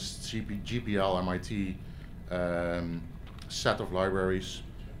licensed GPL MIT set of libraries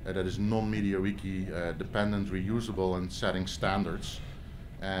that is non-media wiki dependent, reusable, and setting standards.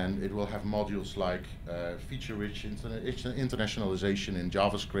 And it will have modules like feature-rich internationalization in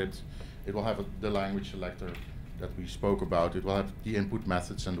JavaScript. It will have the language selector that we spoke about. It will have the input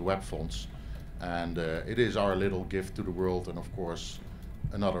methods and the web fonts. And it is our little gift to the world, and of course,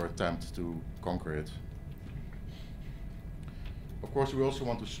 another attempt to conquer it. Of course, we also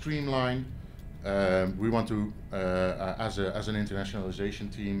want to streamline. We want to, as an internationalization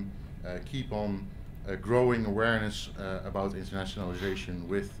team, keep on growing awareness about internationalization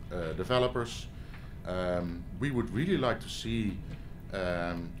with developers. We would really like to see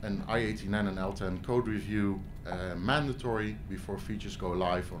an I-89 and L10 code review mandatory before features go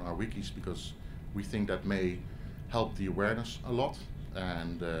live on our wikis, because we think that may help the awareness a lot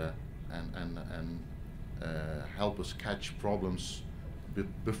and help us catch problems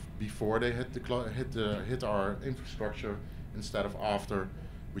before they hit our infrastructure instead of after,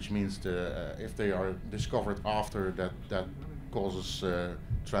 which means if they are discovered after, that causes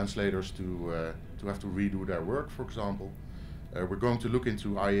translators to have to redo their work, for example. We're going to look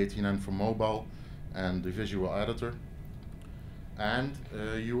into I18N for mobile and the visual editor. And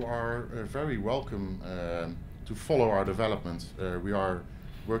you are very welcome to follow our development. We are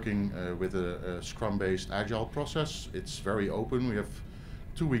working with a Scrum-based Agile process. It's very open. We have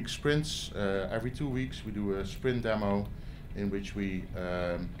 2-week sprints. Every 2 weeks we do a sprint demo in which we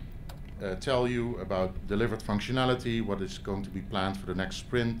tell you about delivered functionality, what is going to be planned for the next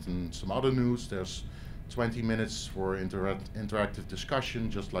sprint, and some other news. There's 20 minutes for interactive discussion,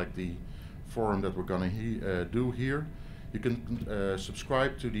 just like the forum that we're going to do here. You can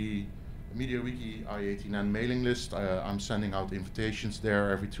subscribe to the MediaWiki I18N mailing list. I'm sending out invitations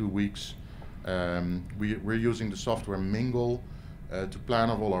there every 2 weeks. We're using the software Mingle to plan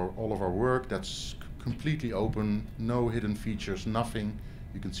all of our work. That's completely open, no hidden features, nothing.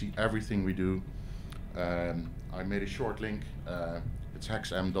 You can see everything we do. I made a short link. It's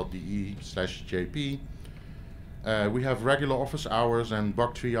hexm.de/jp. We have regular office hours and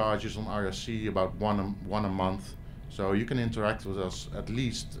bug triages on IRC about one a month. So you can interact with us at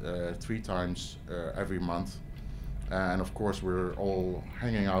least 3 times every month. And of course, we're all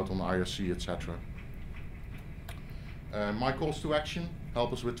hanging out on IRC, etc. My calls to action: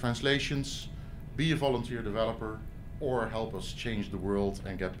 help us with translations, be a volunteer developer, or help us change the world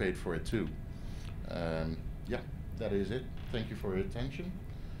and get paid for it too. Yeah, that is it. Thank you for your attention.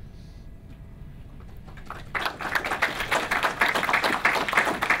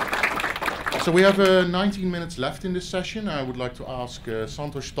 So we have 19 minutes left in this session. I would like to ask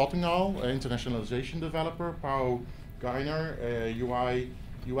Santosh Tottingal, internationalization developer, Pau Geiner, UI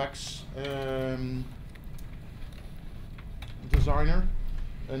UX designer,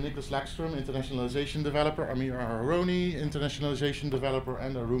 Nicholas Lackstrom, internationalization developer, Amir Aharoni, internationalization developer,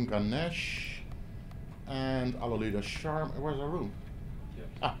 and Arun Ganesh, and Alalida Sharma. Where's Arun?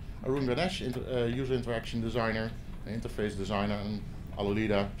 Yeah. Arun Ganesh, user interaction designer, interface designer, and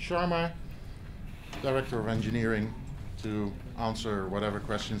Alalida Sharma, director of engineering, to answer whatever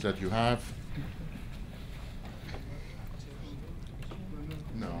questions that you have.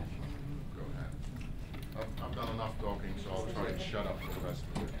 No, go ahead. I've done enough talking, so I'll try and shut up for the rest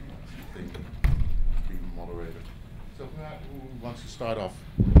of the thing, be moderated. So who wants to start off?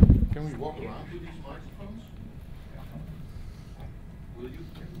 Can we walk around with these microphones? Will you?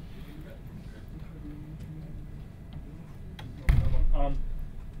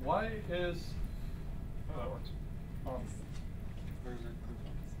 Why is that works? Where is it?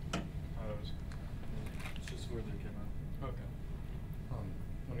 It's just where they came out. Okay.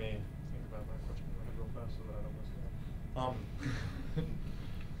 Let me think about my question in my head real fast so that I don't miss it.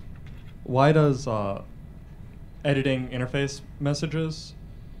 Why does editing interface messages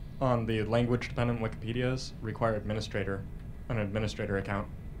on the language-dependent Wikipedias require an administrator account?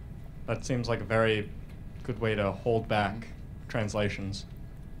 That seems like a very good way to hold back translations.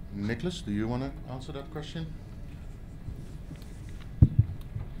 Nicholas, do you want to answer that question?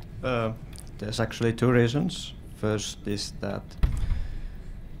 There's actually 2 reasons. First is that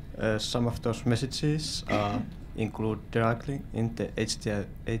some of those messages include directly in the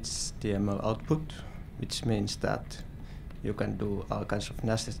HTML output, which means that you can do all kinds of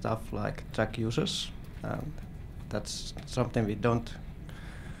nasty stuff like track users. That's something we can't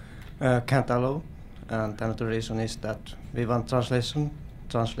allow. And another reason is that we want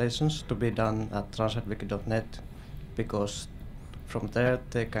translations to be done at translatewiki.net, because from there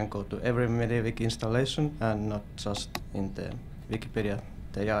they can go to every MediaWiki installation and not just in the Wikipedia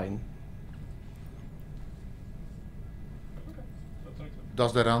they are in. Okay, that makes sense.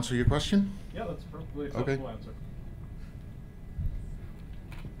 Does that answer your question? Yeah, that's a perfectly Okay. acceptable answer.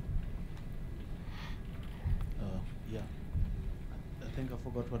 Yeah, I think I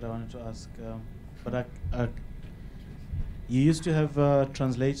forgot what I wanted to ask, but you used to have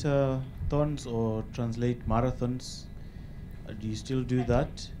translator-thons or translate marathons. Do you still do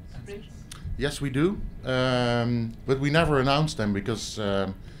that? Yes, we do, but we never announce them because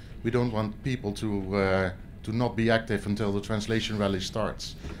we don't want people to not be active until the translation rally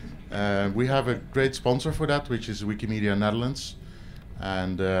starts. We have a great sponsor for that, which is Wikimedia Netherlands,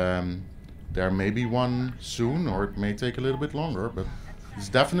 and there may be one soon, or it may take a little bit longer, but it's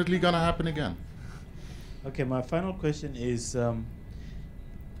definitely going to happen again. Okay, my final question is,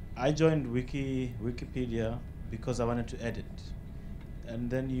 I joined Wikipedia because I wanted to edit, and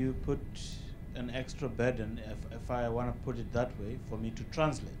then you put an extra burden, if I want to put it that way, for me to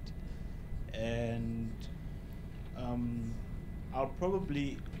translate. and I'll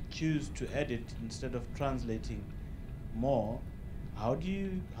probably choose to edit instead of translating more. How do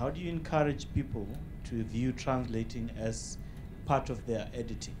you encourage people to view translating as part of their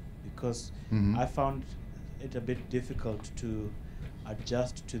editing? Because I found it a bit difficult to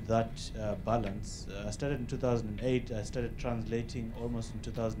adjust to that balance. I started in 2008. I started translating almost in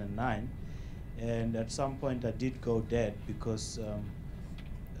 2009, and at some point I did go dead because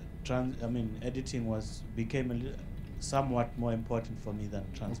editing became somewhat more important for me than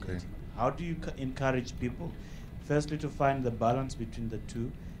translating. Okay. How do you encourage people, firstly, to find the balance between the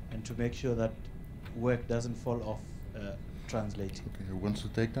two, and to make sure that work doesn't fall off translating? Okay, who wants to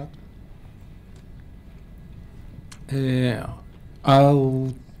take that?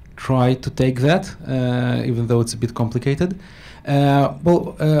 I'll try to take that, even though it's a bit complicated.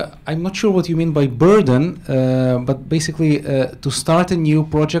 I'm not sure what you mean by burden, but basically to start a new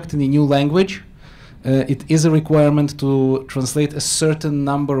project in a new language, it is a requirement to translate a certain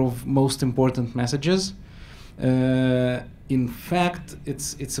number of most important messages. In fact,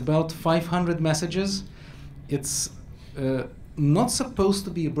 it's about 500 messages. It's not supposed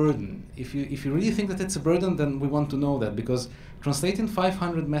to be a burden. If you really think that it's a burden, then we want to know that, because translating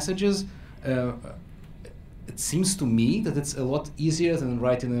 500 messages, it seems to me that it's a lot easier than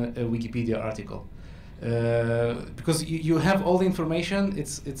writing a Wikipedia article. Because you have all the information.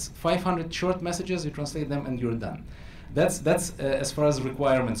 It's 500 short messages. You translate them and you're done. That's as far as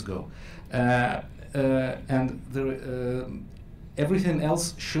requirements go. And everything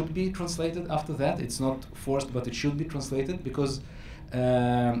else should be translated after that. It's not forced, but it should be translated, because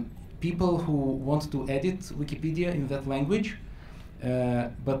people who want to edit Wikipedia in that language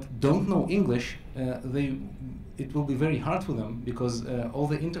but don't know English, it will be very hard for them, because all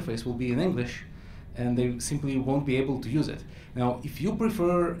the interface will be in English, and they simply won't be able to use it. Now, if you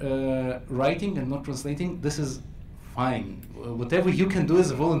prefer writing and not translating, this is fine. Whatever you can do as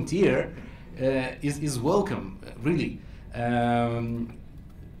a volunteer is welcome, really.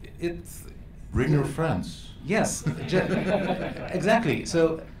 Bring your friends. Yes, exactly.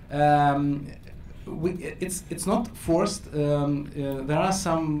 So it's not forced. There are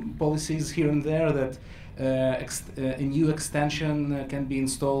some policies here and there that a new extension can be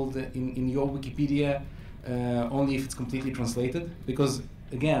installed in your Wikipedia only if it's completely translated. Because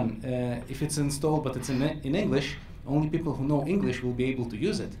again, if it's installed but it's in English, only people who know English will be able to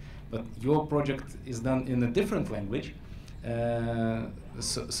use it. But your project is done in a different language.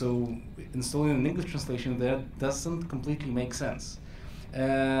 So installing an English translation there doesn't completely make sense.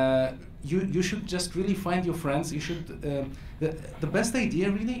 You should just really find your friends. You should the best idea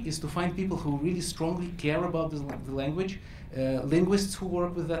really is to find people who really strongly care about the language, linguists who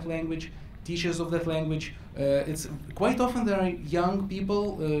work with that language, teachers of that language. It's quite often there are young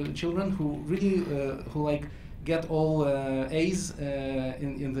people, children who really who like get all A's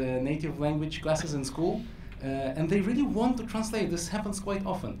in the native language classes in school. And they really want to translate. This happens quite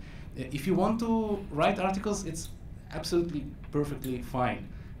often. If you want to write articles, it's absolutely perfectly fine.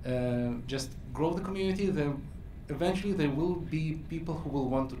 Just grow the community. Eventually, there will be people who will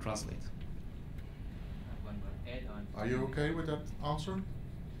want to translate. Are you okay with that answer?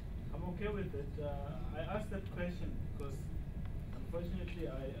 I'm okay with it. I asked that question because, unfortunately,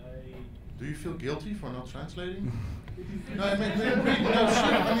 Do you feel guilty for not translating? No,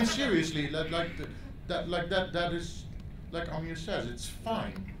 I mean seriously. That is, like Amir says, it's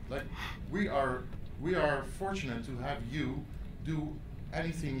fine. Like we are fortunate to have you do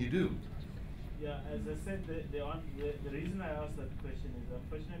anything you do. Yeah, as I said, the reason I asked that question is,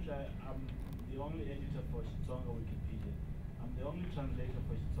 unfortunately, I'm the only editor for Xitsonga Wikipedia. I'm the only translator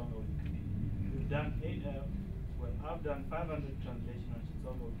for Xitsonga Wikipedia. We've done I've done 500 translations on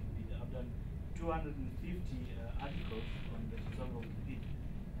Xitsonga Wikipedia. I've done 250 articles on the Xitsonga Wikipedia,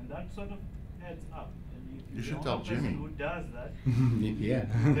 and that sort of adds up. And if you should the tell only person Jimmy who does that, yeah,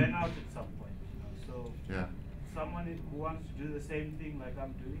 burn out at some point. So yeah. Someone who wants to do the same thing like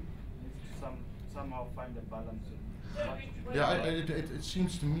I'm doing needs to somehow find a balance. It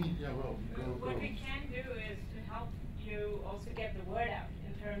seems to me. Yeah, well, what we can do is to help you also get the word out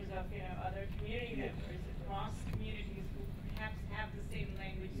in terms of other community members across communities who perhaps have the same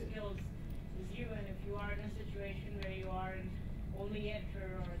language skills as you, and if you are in a situation where you are an only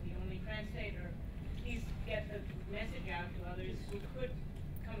editor or the only translator, please get the message out to others who could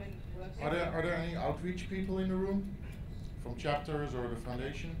come and work with you. Are there any outreach people in the room from chapters or the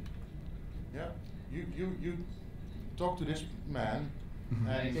foundation? Yeah, you talk to this man.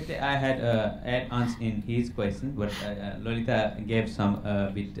 Actually, I had add-ons in his question, but Lolita gave some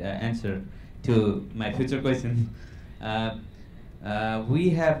answer to my future question. We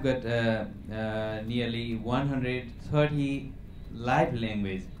have got nearly 130 live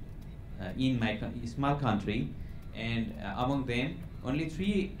language in my small country, and among them, only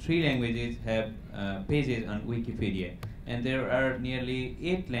three languages have pages on Wikipedia, and there are nearly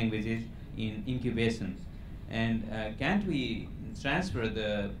 8 languages in incubation. And can't we transfer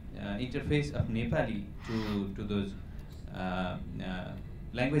the interface of Nepali to those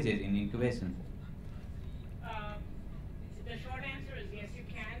languages in incubation? The short answer is yes, you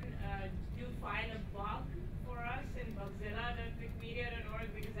can. Do file a bug for us in bugzilla.wikimedia.org,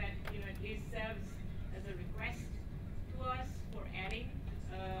 because that at least serves as a request to us for adding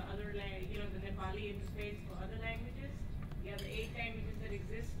other the Nepali interface for other languages. The other 8 languages that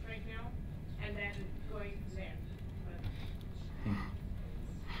exist right now, and then going from there.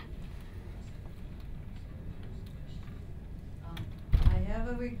 I have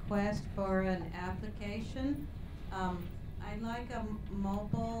a request for an application. I'd like a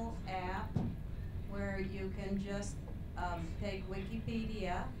mobile app where you can just take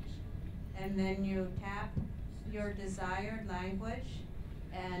Wikipedia and then you tap your desired language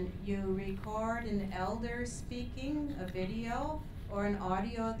and you record an elder speaking, a video or an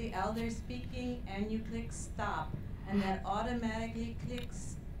audio of the elder speaking, and you click stop, and that automatically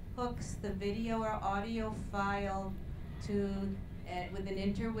hooks the video or audio file to with an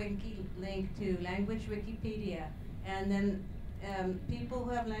interwiki link to language Wikipedia. And then people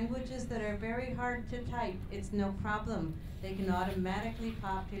who have languages that are very hard to type, it's no problem. They can automatically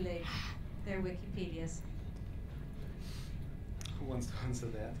populate their Wikipedias. Who wants to answer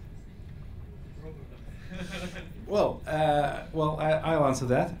that? Well, I'll answer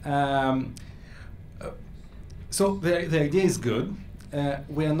that. So the idea is good.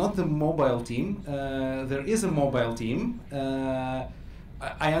 We are not the mobile team. There is a mobile team.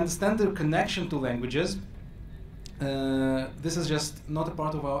 I understand the connection to languages. This is just not a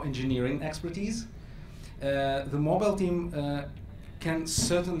part of our engineering expertise. The mobile team can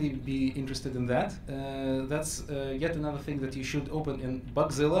certainly be interested in that. That's yet another thing that you should open in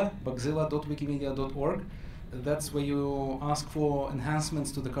Bugzilla, bugzilla.wikimedia.org. That's where you ask for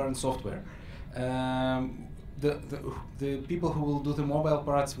enhancements to the current software. The people who will do the mobile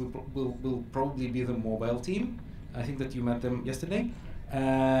parts will probably be the mobile team. I think that you met them yesterday.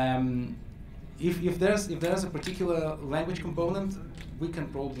 If there's a particular language component, we can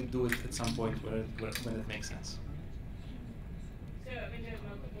probably do it at some point when it makes sense. So I mean, there are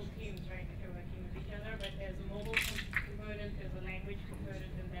multiple teams, right, that are working with each other, but there's a mobile component, there's a language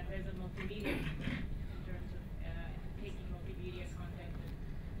component, and then there's a multimedia in terms of taking multimedia content and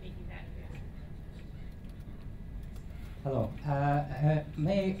making that available. Hello.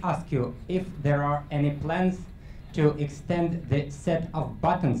 May I ask you if there are any plans to extend the set of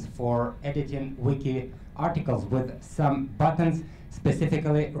buttons for editing wiki articles with some buttons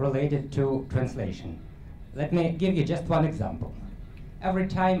specifically related to translation? Let me give you just one example. Every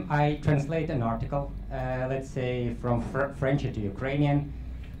time I translate an article, let's say from French to Ukrainian,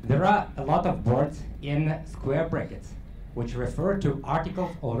 there are a lot of words in square brackets which refer to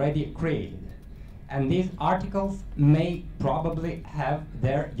articles already created. And these articles may probably have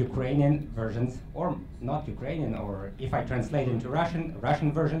their Ukrainian versions, or not Ukrainian, or if I translate into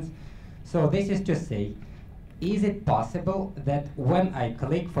Russian versions. So this is to say, is it possible that when I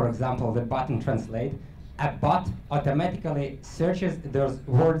click, for example, the button translate, a bot automatically searches those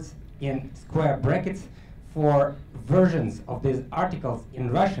words in square brackets for versions of these articles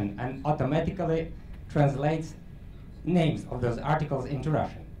in Russian and automatically translates names of those articles into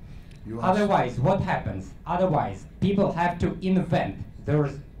Russian? Otherwise, what happens? Otherwise, people have to invent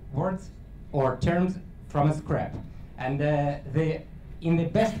those words or terms from a scrap. And in the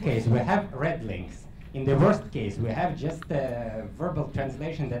best case, we have red links. In the worst case, we have just a verbal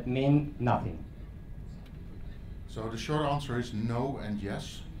translation that mean nothing. So the short answer is no and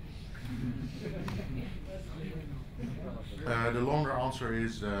yes. The longer answer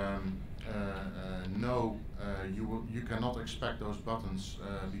is no. You cannot expect those buttons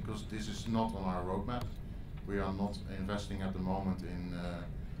because this is not on our roadmap. We are not investing at the moment in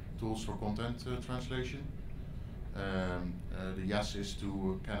tools for content translation. The yes is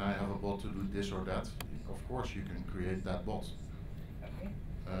to, can I have a bot to do this or that? Of course you can create that bot.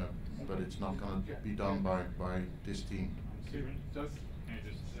 But it's not going to be done by this team.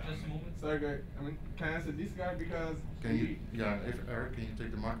 Just a moment. Sorry, guy. I mean, can I answer this guy because? Can you? Yeah. If Eric, can you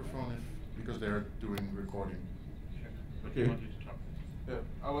take the microphone? Because they're doing recording. Okay. Yeah,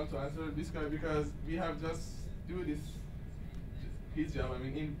 I want to answer this guy because we have just do this his job. I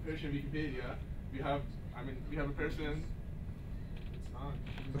mean, in Persian Wikipedia, we have a person.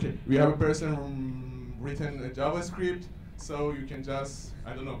 Okay, we have a person written a JavaScript. So you can just,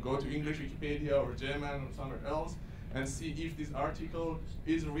 I don't know, go to English Wikipedia or German or somewhere else and see if this article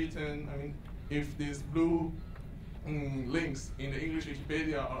is written, I mean, if these blue links in the English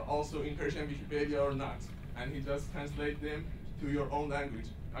Wikipedia are also in Persian Wikipedia or not. And he just translates them to your own language.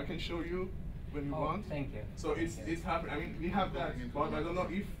 I can show you when you want. Thank you. So it's happening. I mean, we have that, but I don't know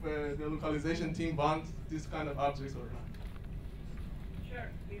if the localization team wants this kind of objects or not. Sure.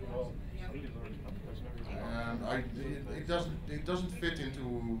 It doesn't fit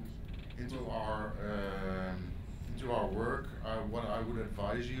into our work. What I would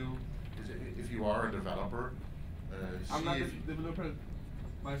advise you is, if you are a developer, I'm not a developer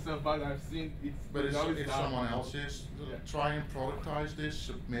myself, but I've seen it. But if someone else is, try and productize this,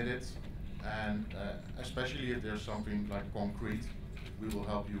 submit it, and especially if there's something like concrete, we will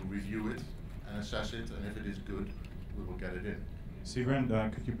help you review it and assess it, and if it is good, we will get it in. Siebrand,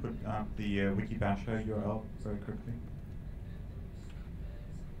 could you put up the Wikibasha URL very quickly?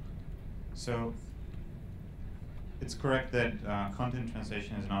 So, it's correct that content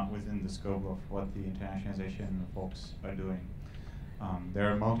translation is not within the scope of what the internationalization folks are doing.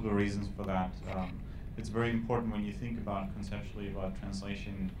 There are multiple reasons for that. It's very important when you think about conceptually about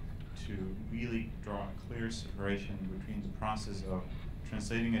translation to really draw a clear separation between the process of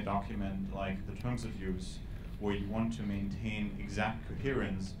translating a document like the terms of use, where you want to maintain exact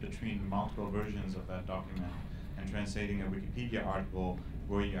coherence between multiple versions of that document, and translating a Wikipedia article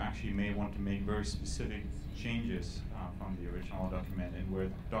where you actually may want to make very specific changes from the original document, and where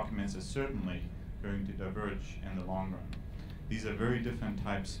documents are certainly going to diverge in the long run. These are very different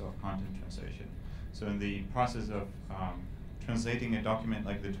types of content translation. So in the process of translating a document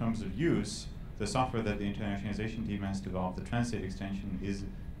like the terms of use, the software that the internationalization team has developed, the Translate extension, is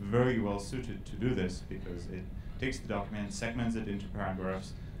very well suited to do this, because it takes the document, segments it into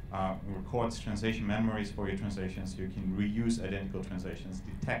paragraphs, records translation memories for your translations, so you can reuse identical translations,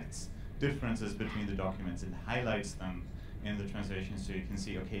 detects differences between the documents, and highlights them in the translation, so you can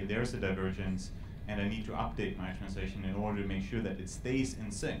see, okay, there's a divergence, and I need to update my translation in order to make sure that it stays in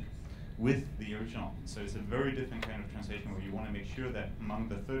sync with the original. So it's a very different kind of translation, where you want to make sure that among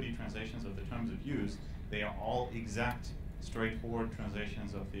the 30 translations of the terms of use, they are all exact, straightforward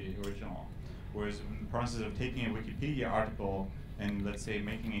translations of the original. Whereas in the process of taking a Wikipedia article and, let's say,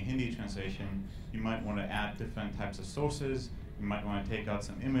 making a Hindi translation, you might want to add different types of sources, you might want to take out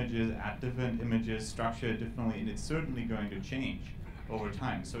some images, add different images, structure it differently, and it's certainly going to change over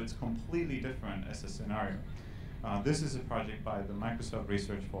time. So it's completely different as a scenario. This is a project by the Microsoft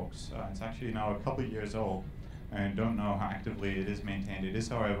research folks. It's actually now a couple years old, and don't know how actively it is maintained. It is,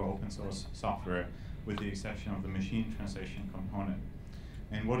 however, open source software, with the exception of the machine translation component.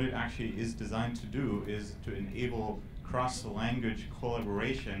 And what it actually is designed to do is to enable cross-language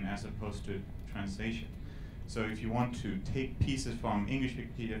collaboration as opposed to translation. So if you want to take pieces from English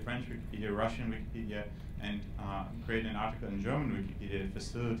Wikipedia, French Wikipedia, Russian Wikipedia, and create an article in German Wikipedia, it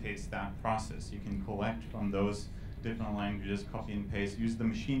facilitates that process. You can collect from those different languages, copy and paste, use the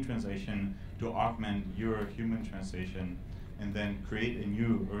machine translation to augment your human translation, and then create a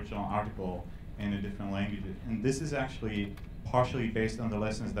new original article in a different language. And this is actually partially based on the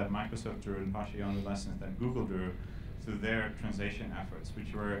lessons that Microsoft drew, and partially on the lessons that Google drew through their translation efforts,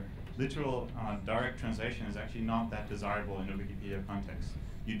 which were literal direct translation is actually not that desirable in a Wikipedia context.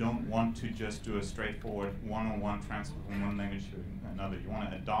 You don't want to just do a straightforward one-on-one transfer from one language to another. You want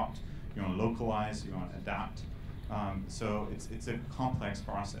to adopt, you want to localize, you want to adapt. So it's a complex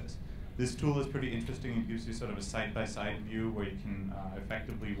process. This tool is pretty interesting. It gives you sort of a side-by-side view where you can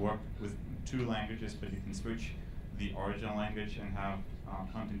effectively work with two languages, but you can switch the original language and have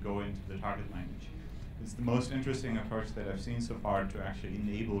content go into the target language. It's the most interesting approach that I've seen so far to actually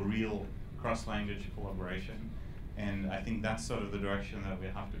enable real cross-language collaboration. And I think that's sort of the direction that we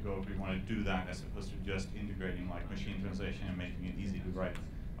have to go if we want to do that, as opposed to just integrating like machine translation and making it easy to write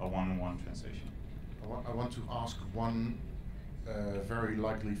a one-on-one translation. I want to ask one very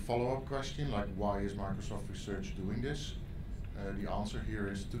likely follow-up question, like why is Microsoft Research doing this? The answer here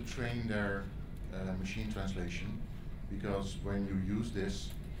is to train their machine translation, because when you use this,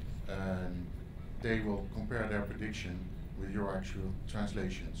 they will compare their prediction with your actual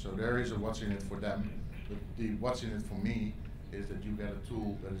translation. So there is a what's in it for them, but the what's in it for me is that you get a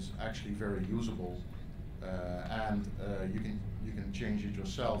tool that is actually very usable, and you can change it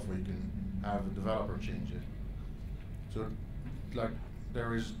yourself, or you can have a developer change it. So, like,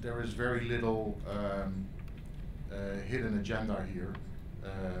 there is very little hidden agenda here.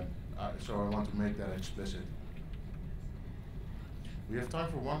 So I want to make that explicit. We have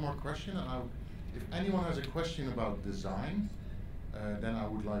time for one more question, and if anyone has a question about design, then I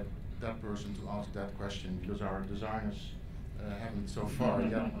would like that person to ask that question, because our designers haven't so far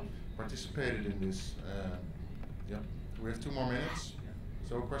yet participated in this. Yep. We have 2 more minutes.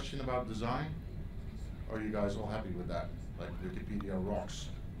 So a question about design. Are you guys all happy with that? Like Wikipedia rocks.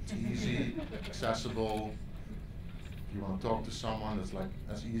 It's easy, accessible. If you want to talk to someone, it's like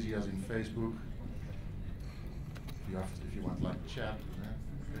as easy as in Facebook. If you want like chat.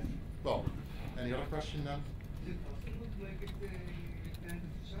 Okay. Well, any other question then? Is it possible to make it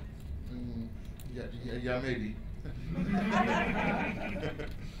standard shot? Yeah, maybe.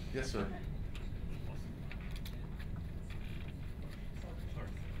 Yes, sir.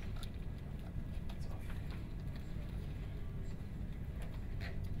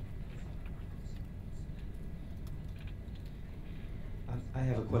 I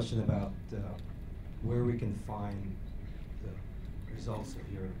have a question about where we can find the results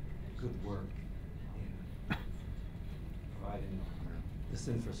of your good work in providing this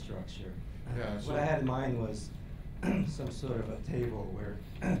infrastructure. Yeah, what I had in mind was some sort of a table where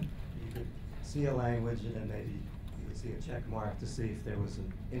you could see a language and then maybe you could see a check mark to see if there was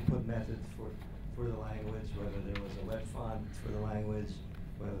an input method for the language, whether there was a web font for the language,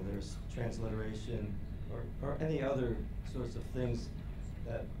 whether there's transliteration, or any other sorts of things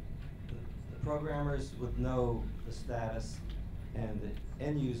that the programmers would know the status and the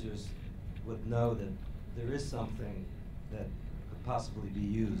end users would know that there is something that could possibly be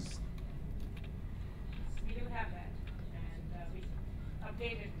used. We do have that, and we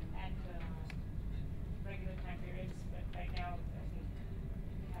update it at regular time periods, but right now I think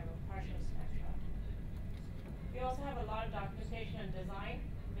we have a partial snapshot. We also have a lot of documentation and design,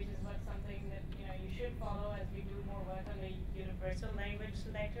 which is something that you should follow as we do more work on the universal language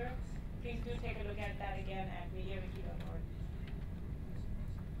selector. Please do take a look at that again at mediawiki.org.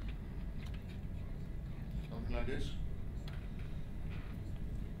 Something like this?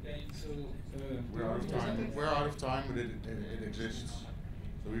 Okay, so we're out of time. We're out of time, but it exists.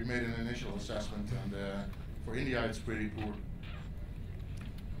 So we've made an initial assessment, and for India, it's pretty poor.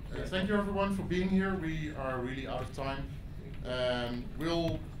 Thank you, everyone, for being here. We are really out of time.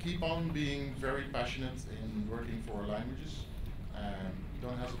 We'll keep on being very passionate in working for languages.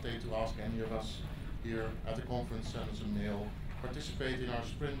 Don't hesitate to ask any of us here at the conference. Send us a mail. Participate in our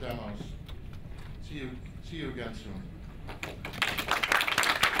sprint demos. See you again soon.